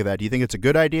you think of that? Do you think it's a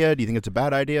good idea? Do you think it's a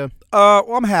bad idea?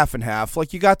 Well, I'm half and half.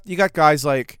 Like you got guys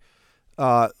like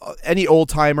any old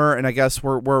timer, and I guess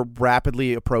we're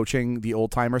rapidly approaching the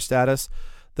old timer status.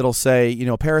 That'll say,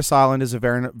 Parris Island is a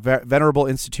venerable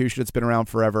institution. It's been around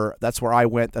forever. That's where I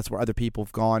went. That's where other people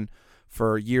have gone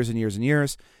for years and years and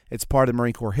years. It's part of the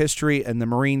Marine Corps history, and the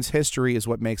Marines' history is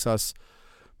what makes us.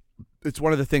 It's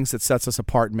one of the things that sets us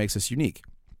apart and makes us unique.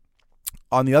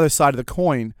 On the other side of the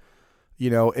coin,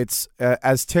 it's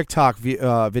as TikTok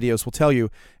videos will tell you,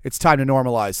 it's time to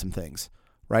normalize some things,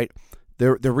 right?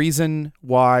 The reason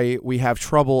why we have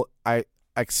trouble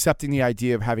accepting the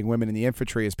idea of having women in the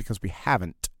infantry is because we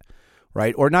haven't,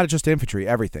 right? Or not just infantry,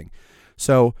 everything.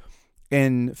 So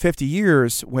in 50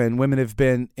 years, when women have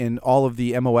been in all of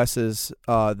the MOSs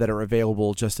that are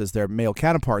available just as their male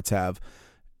counterparts have,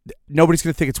 nobody's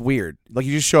going to think it's weird. Like,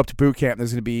 you just show up to boot camp and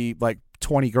there's going to be like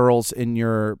 20 girls in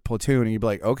your platoon and you'd be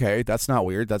like, okay, that's not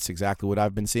weird. That's exactly what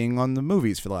I've been seeing on the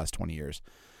movies for the last 20 years.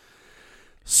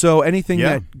 So anything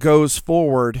that goes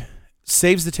forward,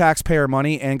 saves the taxpayer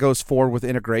money and goes forward with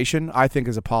integration, I think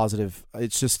is a positive.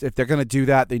 It's just, if they're going to do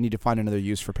that, they need to find another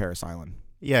use for Parris Island.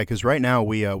 Yeah, because right now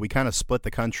we kind of split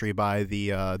the country by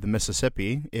the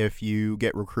Mississippi. If you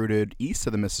get recruited east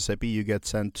of the Mississippi, you get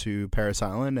sent to Parris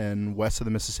Island, and west of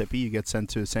the Mississippi, you get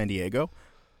sent to San Diego.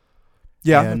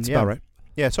 Yeah, that's about right.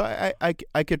 Yeah, so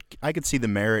I could see the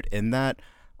merit in that.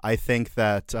 I think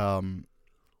that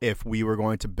if we were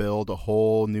going to build a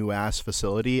whole new ass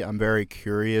facility, I'm very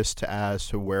curious as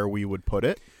to where we would put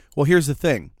it. Well, here's the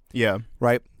thing. Yeah.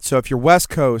 Right? So if you're West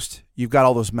Coast, you've got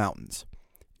all those mountains.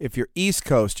 If you're East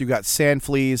Coast, you've got sand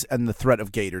fleas and the threat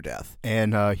of gator death.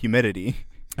 And humidity.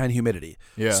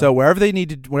 Yeah. So wherever they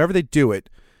do it,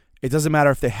 it doesn't matter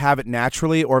if they have it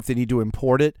naturally or if they need to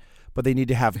import it, but they need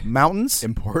to have mountains,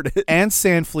 imported, and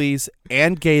sand fleas,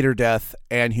 and gator death,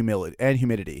 and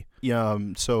humidity. Yeah.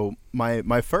 So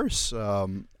my first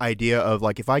idea of,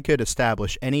 like, if I could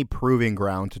establish any proving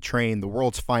ground to train the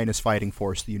world's finest fighting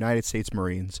force, the United States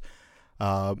Marines,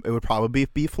 it would probably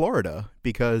be Florida,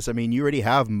 because I mean, you already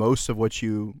have most of what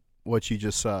you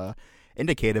just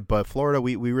indicated, but Florida,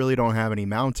 we really don't have any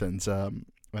mountains.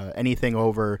 Anything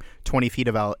over 20 feet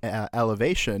of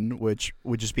elevation, which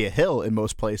would just be a hill in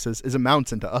most places, is a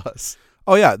mountain to us.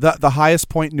 Oh yeah, the highest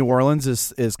point in New Orleans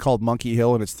is called Monkey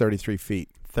Hill, and it's 33 feet.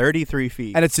 33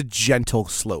 feet, and it's a gentle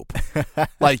slope.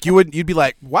 Like you'd be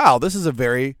like, wow, this is a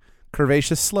very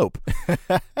curvaceous slope.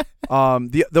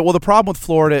 The problem with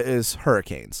Florida is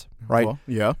hurricanes, right? Well,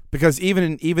 yeah. Because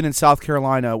even in South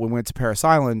Carolina, when we went to Parris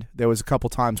Island, there was a couple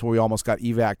times where we almost got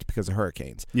evac'd because of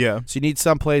hurricanes. Yeah. So you need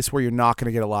some place where you're not going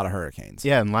to get a lot of hurricanes.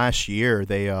 Yeah, and last year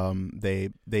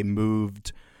they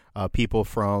moved people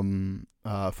from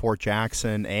Fort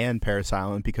Jackson and Parris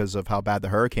Island because of how bad the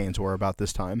hurricanes were about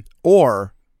this time.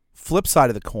 Or flip side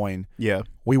of the coin, yeah,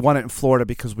 we want it in Florida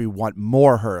because we want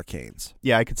more hurricanes.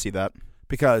 Yeah, I could see that.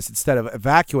 Because instead of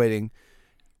evacuating,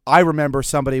 I remember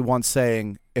somebody once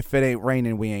saying, if it ain't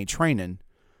raining, we ain't training.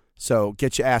 So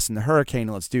get your ass in the hurricane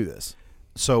and let's do this.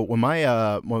 So when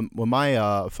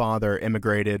my father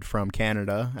immigrated from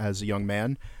Canada as a young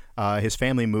man, his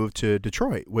family moved to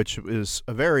Detroit, which is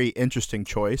a very interesting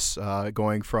choice,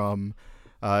 going from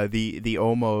the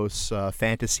almost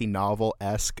fantasy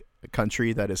novel-esque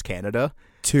country that is Canada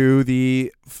to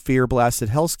the fear-blasted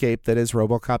hellscape that is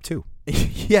RoboCop 2.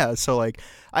 Yeah, so like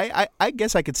I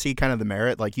guess I could see kind of the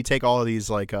merit. Like, you take all of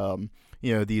these like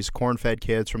these corn-fed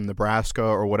kids from Nebraska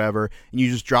or whatever, and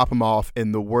you just drop them off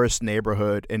in the worst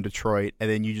neighborhood in Detroit, and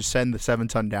then you just send the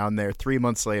 7-ton down there 3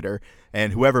 months later,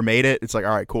 and whoever made it, it's like,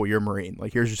 all right, cool, you're a Marine.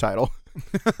 Like, here's your title.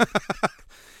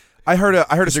 I heard a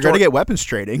story. They're going to get weapons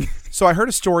training. So I heard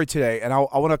a story today, and I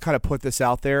want to kind of put this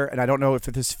out there, and I don't know if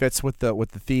this fits with the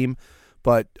theme,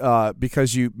 but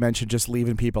because you mentioned just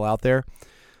leaving people out there.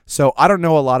 So I don't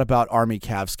know a lot about Army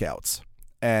Cav Scouts,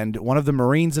 and one of the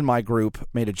Marines in my group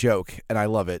made a joke, and I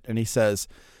love it. And he says,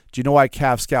 do you know why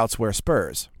Cav Scouts wear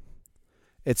spurs?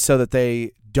 It's so that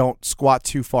they don't squat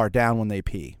too far down when they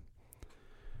pee.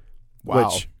 Wow.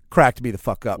 Which cracked me the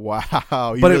fuck up.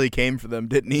 Wow. He really came for them,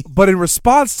 didn't he? But in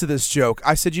response to this joke,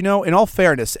 I said, in all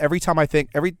fairness, every time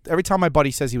my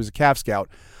buddy says he was a Cav Scout,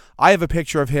 I have a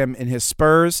picture of him in his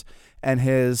spurs and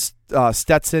his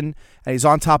Stetson, and he's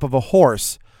on top of a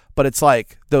horse. But it's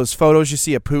like those photos you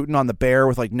see of Putin on the bear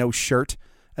with like no shirt,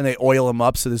 and they oil him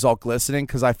up so there's all glistening,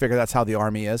 because I figure that's how the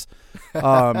Army is.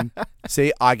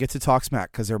 See, I get to talk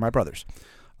smack because they're my brothers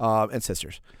and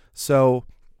sisters. So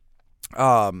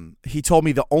he told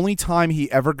me the only time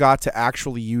he ever got to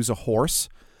actually use a horse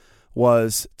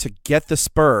was to get the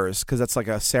spurs, because that's like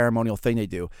a ceremonial thing they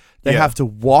do. They have to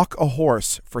walk a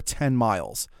horse for 10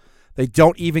 miles. They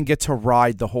don't even get to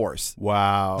ride the horse.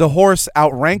 Wow. The horse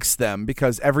outranks them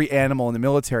because every animal in the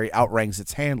military outranks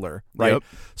its handler, right? Yep.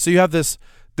 So you have this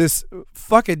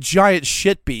fucking giant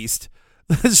shit beast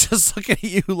that's just looking at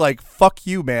you like, fuck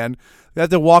you, man. We had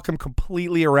to walk him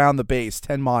completely around the base,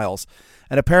 10 miles.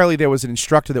 And apparently there was an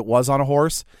instructor that was on a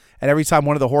horse, and every time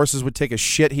one of the horses would take a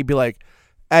shit, he'd be like,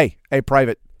 hey,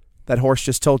 private, that horse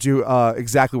just told you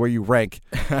exactly where you rank.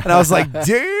 And I was like,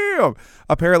 damn.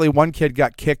 Apparently one kid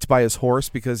got kicked by his horse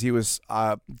because he was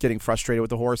getting frustrated with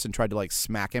the horse and tried to like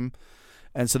smack him.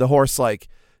 And so the horse like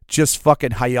just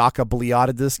fucking Hayaka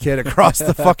Bliated this kid across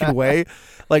the fucking way,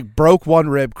 like broke one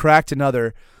rib, cracked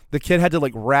another. The kid had to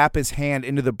like wrap his hand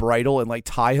into the bridle and like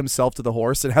tie himself to the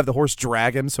horse and have the horse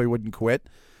drag him so he wouldn't quit.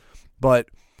 But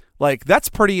like that's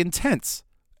pretty intense.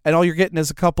 And all you're getting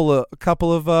is a couple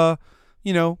of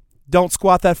don't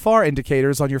squat that far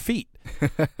indicators on your feet.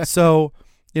 So,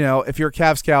 if you're a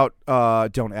Cav Scout,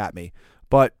 don't at me.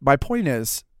 But my point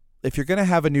is, if you're going to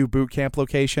have a new boot camp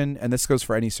location, and this goes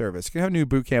for any service, you're going to have a new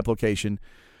boot camp location,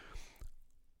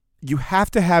 you have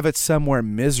to have it somewhere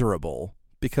miserable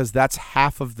because that's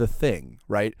half of the thing,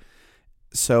 right?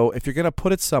 So if you're going to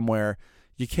put it somewhere,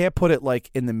 you can't put it like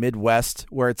in the Midwest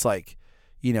where it's like,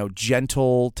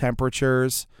 gentle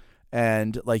temperatures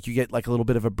and like you get like a little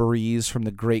bit of a breeze from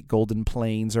the Great Golden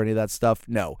Plains or any of that stuff.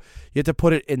 No, you have to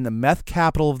put it in the meth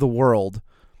capital of the world,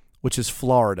 which is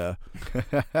Florida,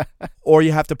 or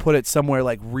you have to put it somewhere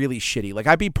like really shitty. Like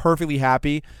I'd be perfectly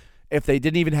happy if they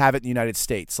didn't even have it in the United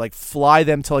States. Like fly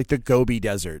them to like the Gobi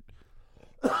Desert.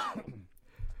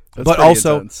 But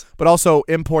also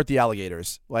import the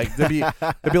alligators. Like they'd be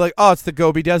like, oh, it's the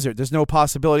Gobi Desert. There's no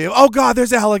possibility of, oh God,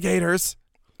 there's alligators.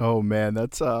 Oh man,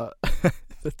 that's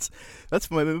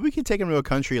maybe we can take them to a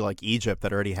country like Egypt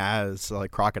that already has like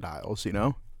crocodiles,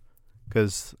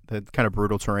 because the kind of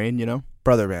brutal terrain,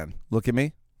 Brother man, look at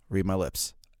me, read my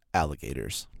lips,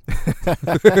 alligators.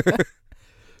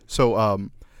 So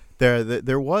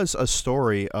there was a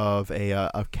story of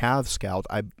a Cav Scout.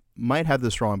 I might have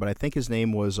this wrong, but I think his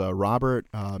name was Robert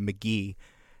McGee,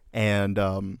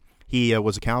 and he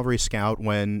was a cavalry scout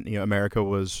when America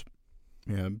was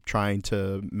trying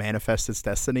to manifest its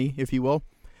destiny, if you will.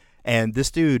 And this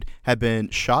dude had been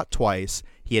shot twice.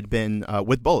 He had been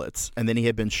with bullets, and then he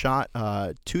had been shot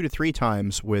 2 to 3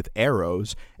 times with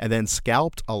arrows, and then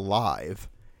scalped alive,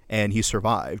 and he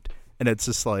survived. And it's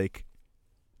just like,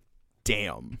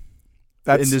 damn.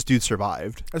 And this dude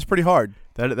survived. That's pretty hard.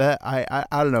 That I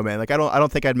don't know, man. Like I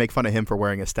don't think I'd make fun of him for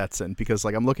wearing a Stetson, because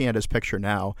like I'm looking at his picture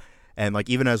now, and like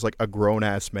even as like a grown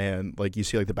ass man, like you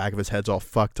see like the back of his head's all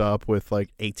fucked up with like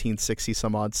 1860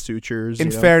 some odd sutures.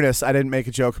 In fairness, I didn't make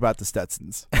a joke about the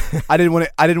Stetsons. I didn't want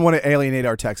to alienate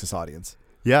our Texas audience.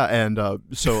 Yeah, and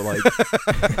so like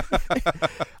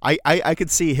I could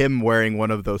see him wearing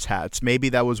one of those hats. Maybe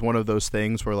that was one of those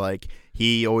things where like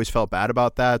he always felt bad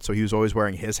about that, so he was always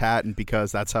wearing his hat, and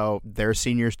because that's how their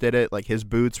seniors did it, like his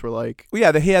boots were like... Well,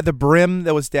 yeah, he had the brim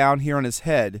that was down here on his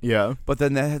head. Yeah. But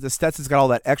then the Stetson's got all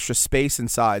that extra space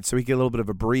inside, so he get a little bit of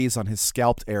a breeze on his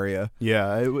scalped area.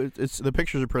 Yeah, it's the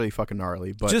pictures are pretty fucking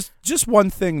gnarly. But just one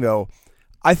thing though,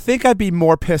 I think I'd be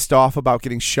more pissed off about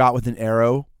getting shot with an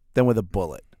arrow than with a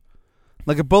bullet.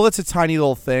 Like a bullet's a tiny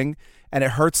little thing, and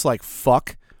it hurts like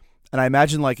fuck. And I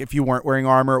imagine like if you weren't wearing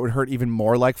armor, it would hurt even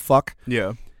more like fuck.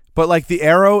 Yeah. But like the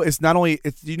arrow is not only,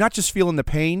 you're not just feeling the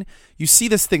pain, you see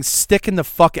this thing sticking the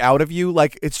fuck out of you.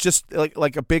 Like it's just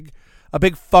like a big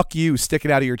fuck you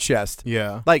sticking out of your chest.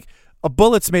 Yeah. Like a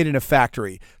bullet's made in a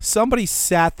factory. Somebody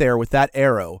sat there with that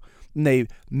arrow, and they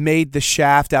made the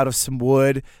shaft out of some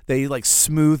wood. They like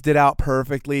smoothed it out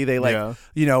perfectly. They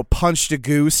punched a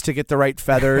goose to get the right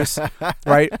feathers,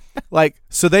 right? Like,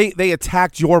 so they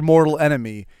attacked your mortal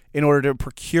enemy in order to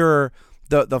procure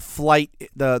the flight,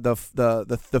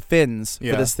 the fins for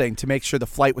this thing to make sure the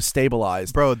flight was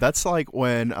stabilized. Bro, that's like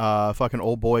when fucking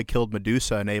old boy killed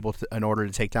Medusa in order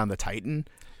to take down the Titan.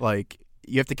 Like,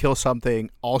 you have to kill something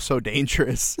also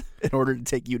dangerous in order to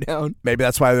take you down. Maybe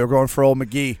that's why they're going for old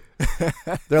McGee.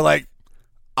 They're like,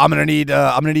 I'm gonna need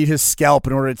his scalp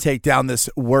in order to take down this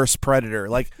worst predator.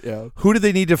 Like, who do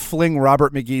they need to fling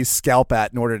Robert McGee's scalp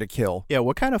at in order to kill? Yeah,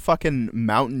 what kind of fucking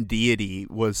mountain deity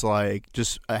was like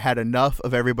just had enough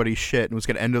of everybody's shit and was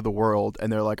gonna end the world?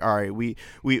 And they're like, all right, we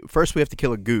first we have to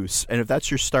kill a goose, and if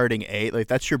that's your starting like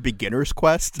that's your beginner's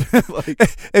quest. Like,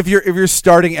 if your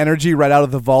starting energy right out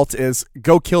of the vault is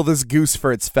go kill this goose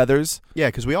for its feathers. Yeah,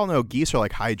 because we all know geese are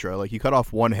like Hydra. Like you cut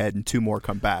off one head and 2 more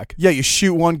come back. Yeah, you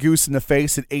shoot one goose in the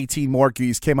face and 18 more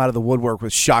geese came out of the woodwork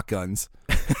with shotguns.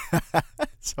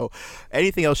 So,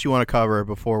 anything else you want to cover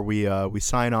before we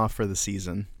sign off for the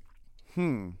season?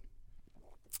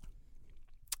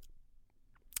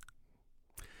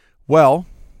 Well,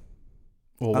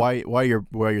 while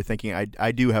you're thinking,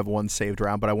 I do have one saved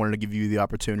round, but I wanted to give you the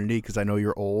opportunity because I know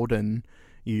you're old and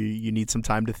You need some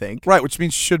time to think. Right, which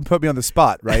means you shouldn't put me on the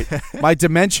spot, right? My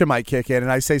dementia might kick in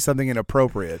and I say something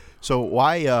inappropriate. So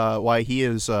why he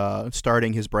is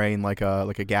starting his brain like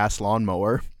a gas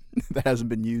lawnmower that hasn't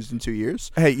been used in 2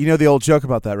 years? Hey, you know the old joke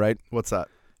about that, right? What's that?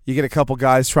 You get a couple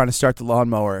guys trying to start the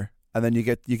lawnmower, and then you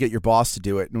get your boss to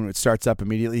do it, and when it starts up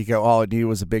immediately, you go, "All it needed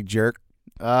was a big jerk."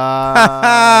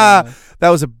 That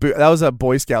was a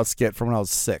Boy Scout skit from when I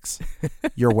was 6.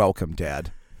 You're welcome,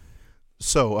 Dad.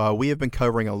 So we have been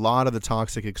covering a lot of the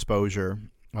toxic exposure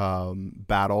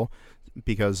battle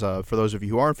because for those of you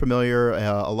who aren't familiar,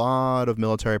 a lot of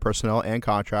military personnel and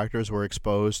contractors were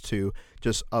exposed to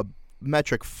just a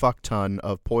metric fuck ton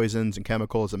of poisons and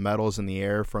chemicals and metals in the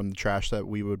air from the trash that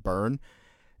we would burn.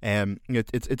 And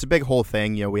it's a big whole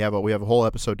thing. We have a whole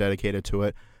episode dedicated to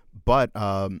it. But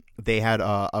they had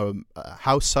a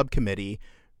House subcommittee,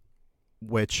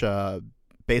 which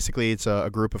basically it's a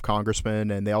group of congressmen,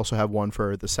 and they also have one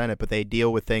for the Senate. But they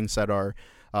deal with things that are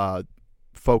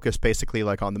focused basically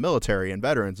like on the military and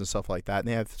veterans and stuff like that. And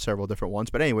they have several different ones.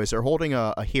 But anyways, they're holding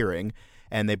a hearing,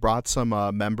 and they brought some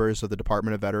members of the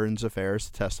Department of Veterans Affairs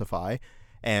to testify.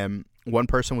 And one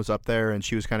person was up there, and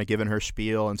she was kind of giving her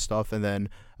spiel and stuff. And then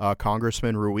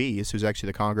Congressman Ruiz, who's actually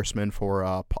the congressman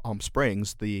for Palm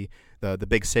Springs, the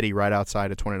big city right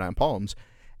outside of 29 Palms.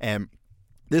 And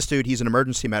this dude, he's an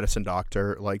emergency medicine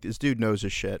doctor. Like, this dude knows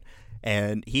his shit.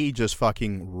 And he just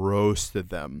fucking roasted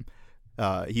them.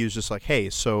 He was just like, hey,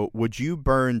 so would you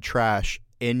burn trash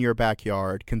in your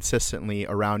backyard consistently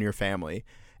around your family?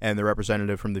 And the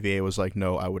representative from the VA was like,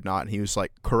 no, I would not. And he was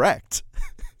like, correct.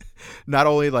 Not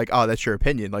only like, oh, that's your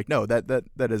opinion. Like, no,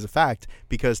 that is a fact,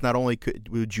 because not only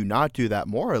would you not do that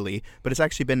morally, but it's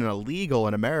actually been illegal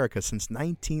in America since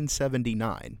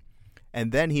 1979.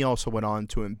 And then he also went on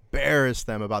to embarrass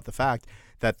them about the fact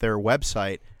that their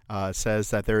website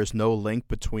says that there is no link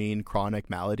between chronic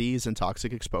maladies and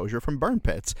toxic exposure from burn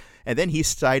pits. And then he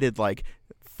cited like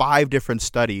 5 different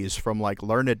studies from like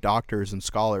learned doctors and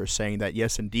scholars saying that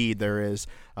yes, indeed, there is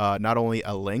not only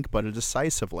a link but a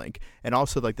decisive link, and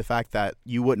also like the fact that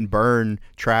you wouldn't burn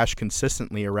trash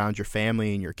consistently around your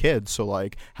family and your kids. So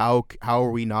like, how are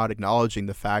we not acknowledging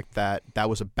the fact that that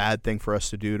was a bad thing for us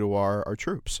to do to our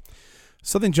troops?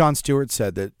 Something Jon Stewart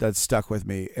said that stuck with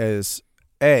me is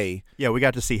we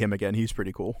got to see him again. He's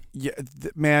pretty cool. Yeah,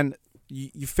 man,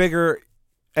 you figure,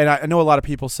 and I know a lot of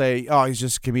people say, oh, he's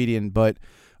just a comedian, but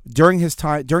during his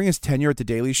tenure at The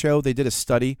Daily Show, they did a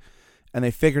study, and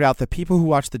they figured out that people who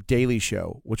watch The Daily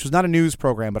Show, which was not a news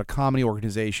program but a comedy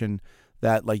organization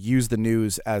that like used the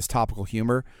news as topical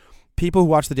humor, people who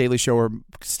watch The Daily Show are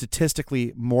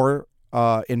statistically more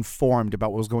informed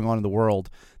about what was going on in the world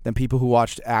than people who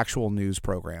watched actual news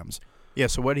programs. Yeah.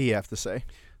 So what do you have to say?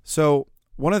 So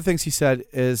one of the things he said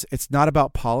is it's not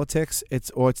about politics.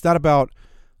 It's not about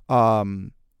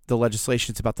the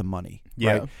legislation. It's about the money.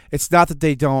 Yeah. Right? It's not that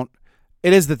they don't.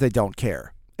 It is that they don't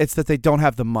care. It's that they don't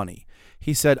have the money.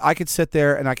 He said, I could sit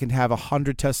there and I can have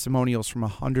 100 testimonials from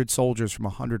 100 soldiers from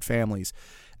 100 families,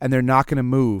 and they're not going to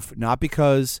move. Not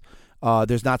because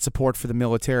there's not support for the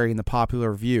military in the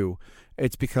popular view.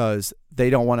 It's because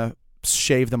they don't want to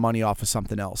shave the money off of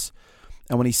something else.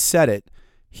 And when he said it,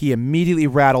 he immediately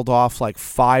rattled off like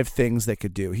 5 things they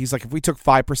could do. He's like, if we took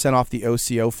 5% off the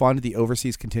OCO fund, the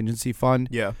Overseas Contingency Fund,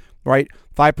 right?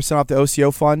 5% off the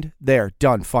OCO fund, there,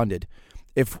 done, funded.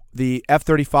 If the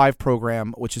F-35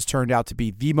 program, which has turned out to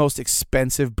be the most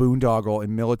expensive boondoggle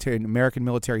in American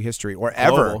military history, or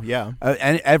ever,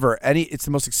 it's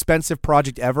the most expensive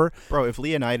project ever. Bro, if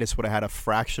Leonidas would have had a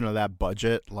fraction of that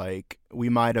budget, like, we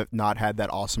might have not had that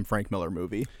awesome Frank Miller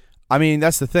movie. I mean,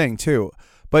 that's the thing too.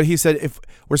 But he said if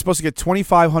we're supposed to get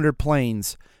 2,500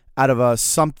 planes out of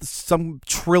some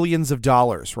trillions of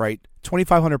dollars, right?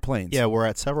 2,500 planes. Yeah, we're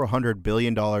at several $100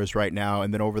 billion right now,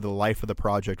 and then over the life of the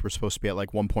project, we're supposed to be at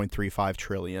like 1.35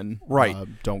 trillion. Right.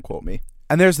 Don't quote me.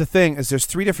 And there's the thing is there's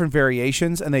 3 different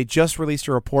variations, and they just released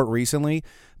a report recently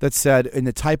that said in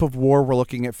the type of war we're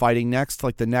looking at fighting next,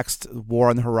 like the next war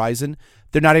on the horizon,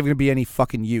 they're not even going to be any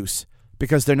fucking use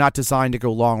because they're not designed to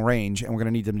go long range, and we're going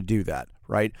to need them to do that,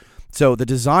 right? So the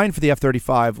design for the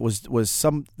F-35 was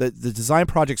the design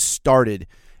project started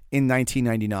in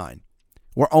 1999.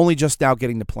 We're only just now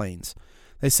getting the planes.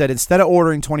 They said instead of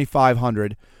ordering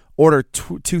 2,500, order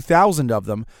 2,000 of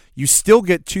them. You still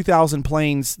get 2,000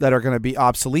 planes that are going to be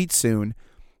obsolete soon,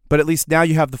 but at least now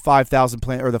you have the 5,000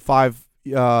 plane or the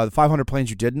 500 planes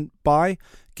you didn't buy.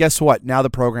 Guess what? Now the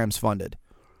program's funded.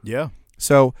 Yeah.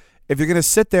 So if you're going to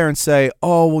sit there and say,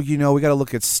 oh, well, you know, we got to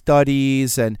look at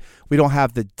studies and we don't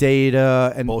have the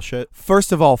data and bullshit.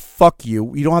 First of all, fuck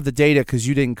you. You don't have the data because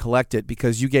you didn't collect it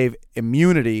because you gave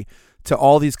immunity to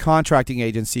all these contracting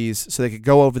agencies so they could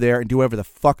go over there and do whatever the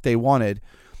fuck they wanted.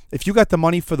 If you got the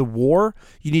money for the war,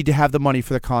 you need to have the money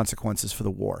for the consequences for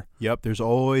the war. Yep, there's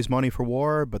always money for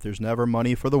war, but there's never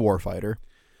money for the warfighter.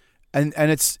 And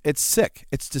it's sick.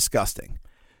 It's disgusting.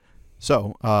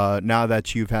 So, now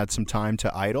that you've had some time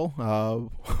to idle,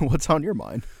 what's on your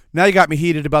mind? Now you got me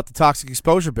heated about the toxic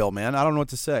exposure bill, man. I don't know what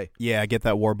to say. Yeah, get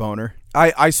that war boner.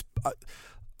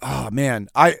 Oh man,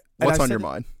 What's on your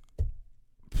mind?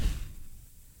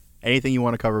 Anything you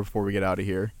want to cover before we get out of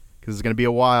here? Because it's going to be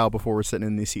a while before we're sitting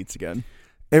in these seats again.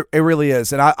 It really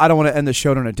is, and I don't want to end the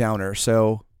show on a downer.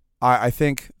 So I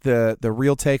think the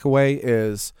real takeaway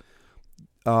is,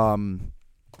 we're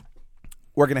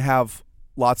going to have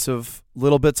lots of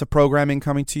little bits of programming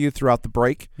coming to you throughout the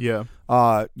break. Yeah.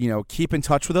 Keep in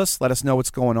touch with us. Let us know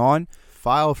what's going on.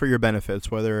 File for your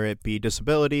benefits, whether it be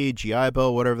disability, GI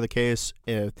Bill, whatever the case.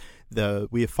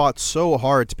 We have fought so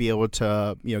hard to be able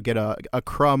to, get a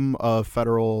crumb of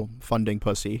federal funding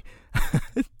pussy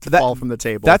to fall from the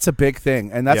table. That's a big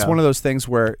thing, and that's one of those things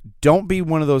where don't be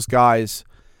one of those guys.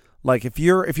 Like if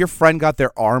your friend got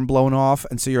their arm blown off,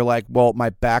 and so you're like, well, my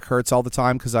back hurts all the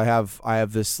time because I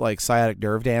have this like sciatic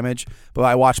nerve damage, but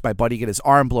I watched my buddy get his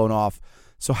arm blown off.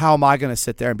 So how am I going to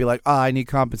sit there and be like, I need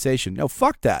compensation? No,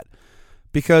 fuck that.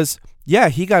 Because,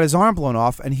 he got his arm blown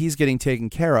off and he's getting taken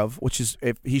care of, which is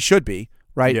if he should be,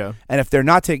 right? Yeah. And if they're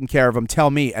not taking care of him, tell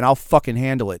me and I'll fucking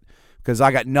handle it because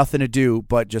I got nothing to do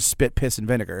but just spit, piss, and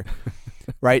vinegar,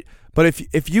 right? But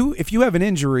if you have an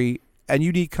injury and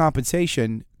you need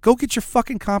compensation, go get your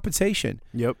fucking compensation.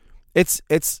 Yep.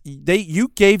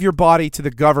 You gave your body to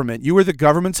the government. You were the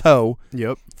government's hoe.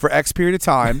 Yep. For X period of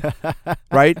time,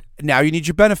 right? Now you need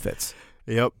your benefits.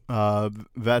 Yep.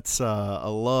 Vets, I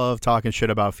love talking shit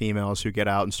about females who get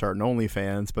out and start an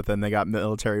OnlyFans, but then they got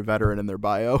military veteran in their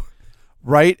bio.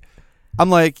 Right? I'm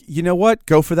like, you know what?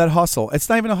 Go for that hustle. It's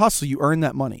not even a hustle. You earn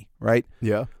that money, right?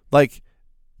 Yeah. Like,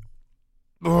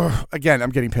 again, I'm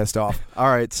getting pissed off. All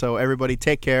right. So everybody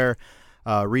take care.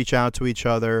 Reach out to each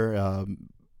other.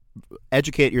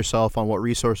 Educate yourself on what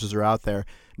resources are out there.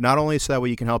 Not only so that way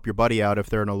you can help your buddy out if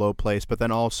they're in a low place, but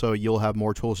then also you'll have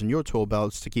more tools in your tool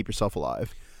belts to keep yourself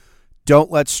alive.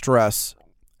 Don't let stress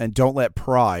and don't let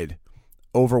pride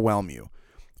overwhelm you.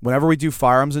 Whenever we do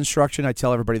firearms instruction, I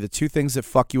tell everybody the two things that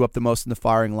fuck you up the most in the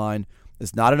firing line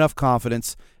is not enough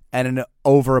confidence and an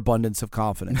overabundance of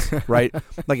confidence, right?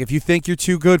 Like if you think you're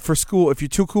too good for school, if you're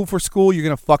too cool for school, you're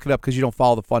going to fuck it up because you don't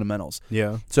follow the fundamentals.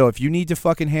 Yeah. So if you need to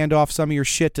fucking hand off some of your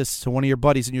shit to one of your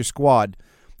buddies in your squad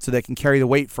so they can carry the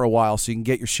weight for a while so you can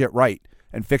get your shit right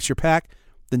and fix your pack,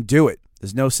 then do it.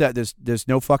 There's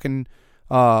no fucking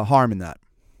harm in that.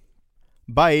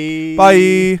 Bye.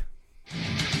 Bye.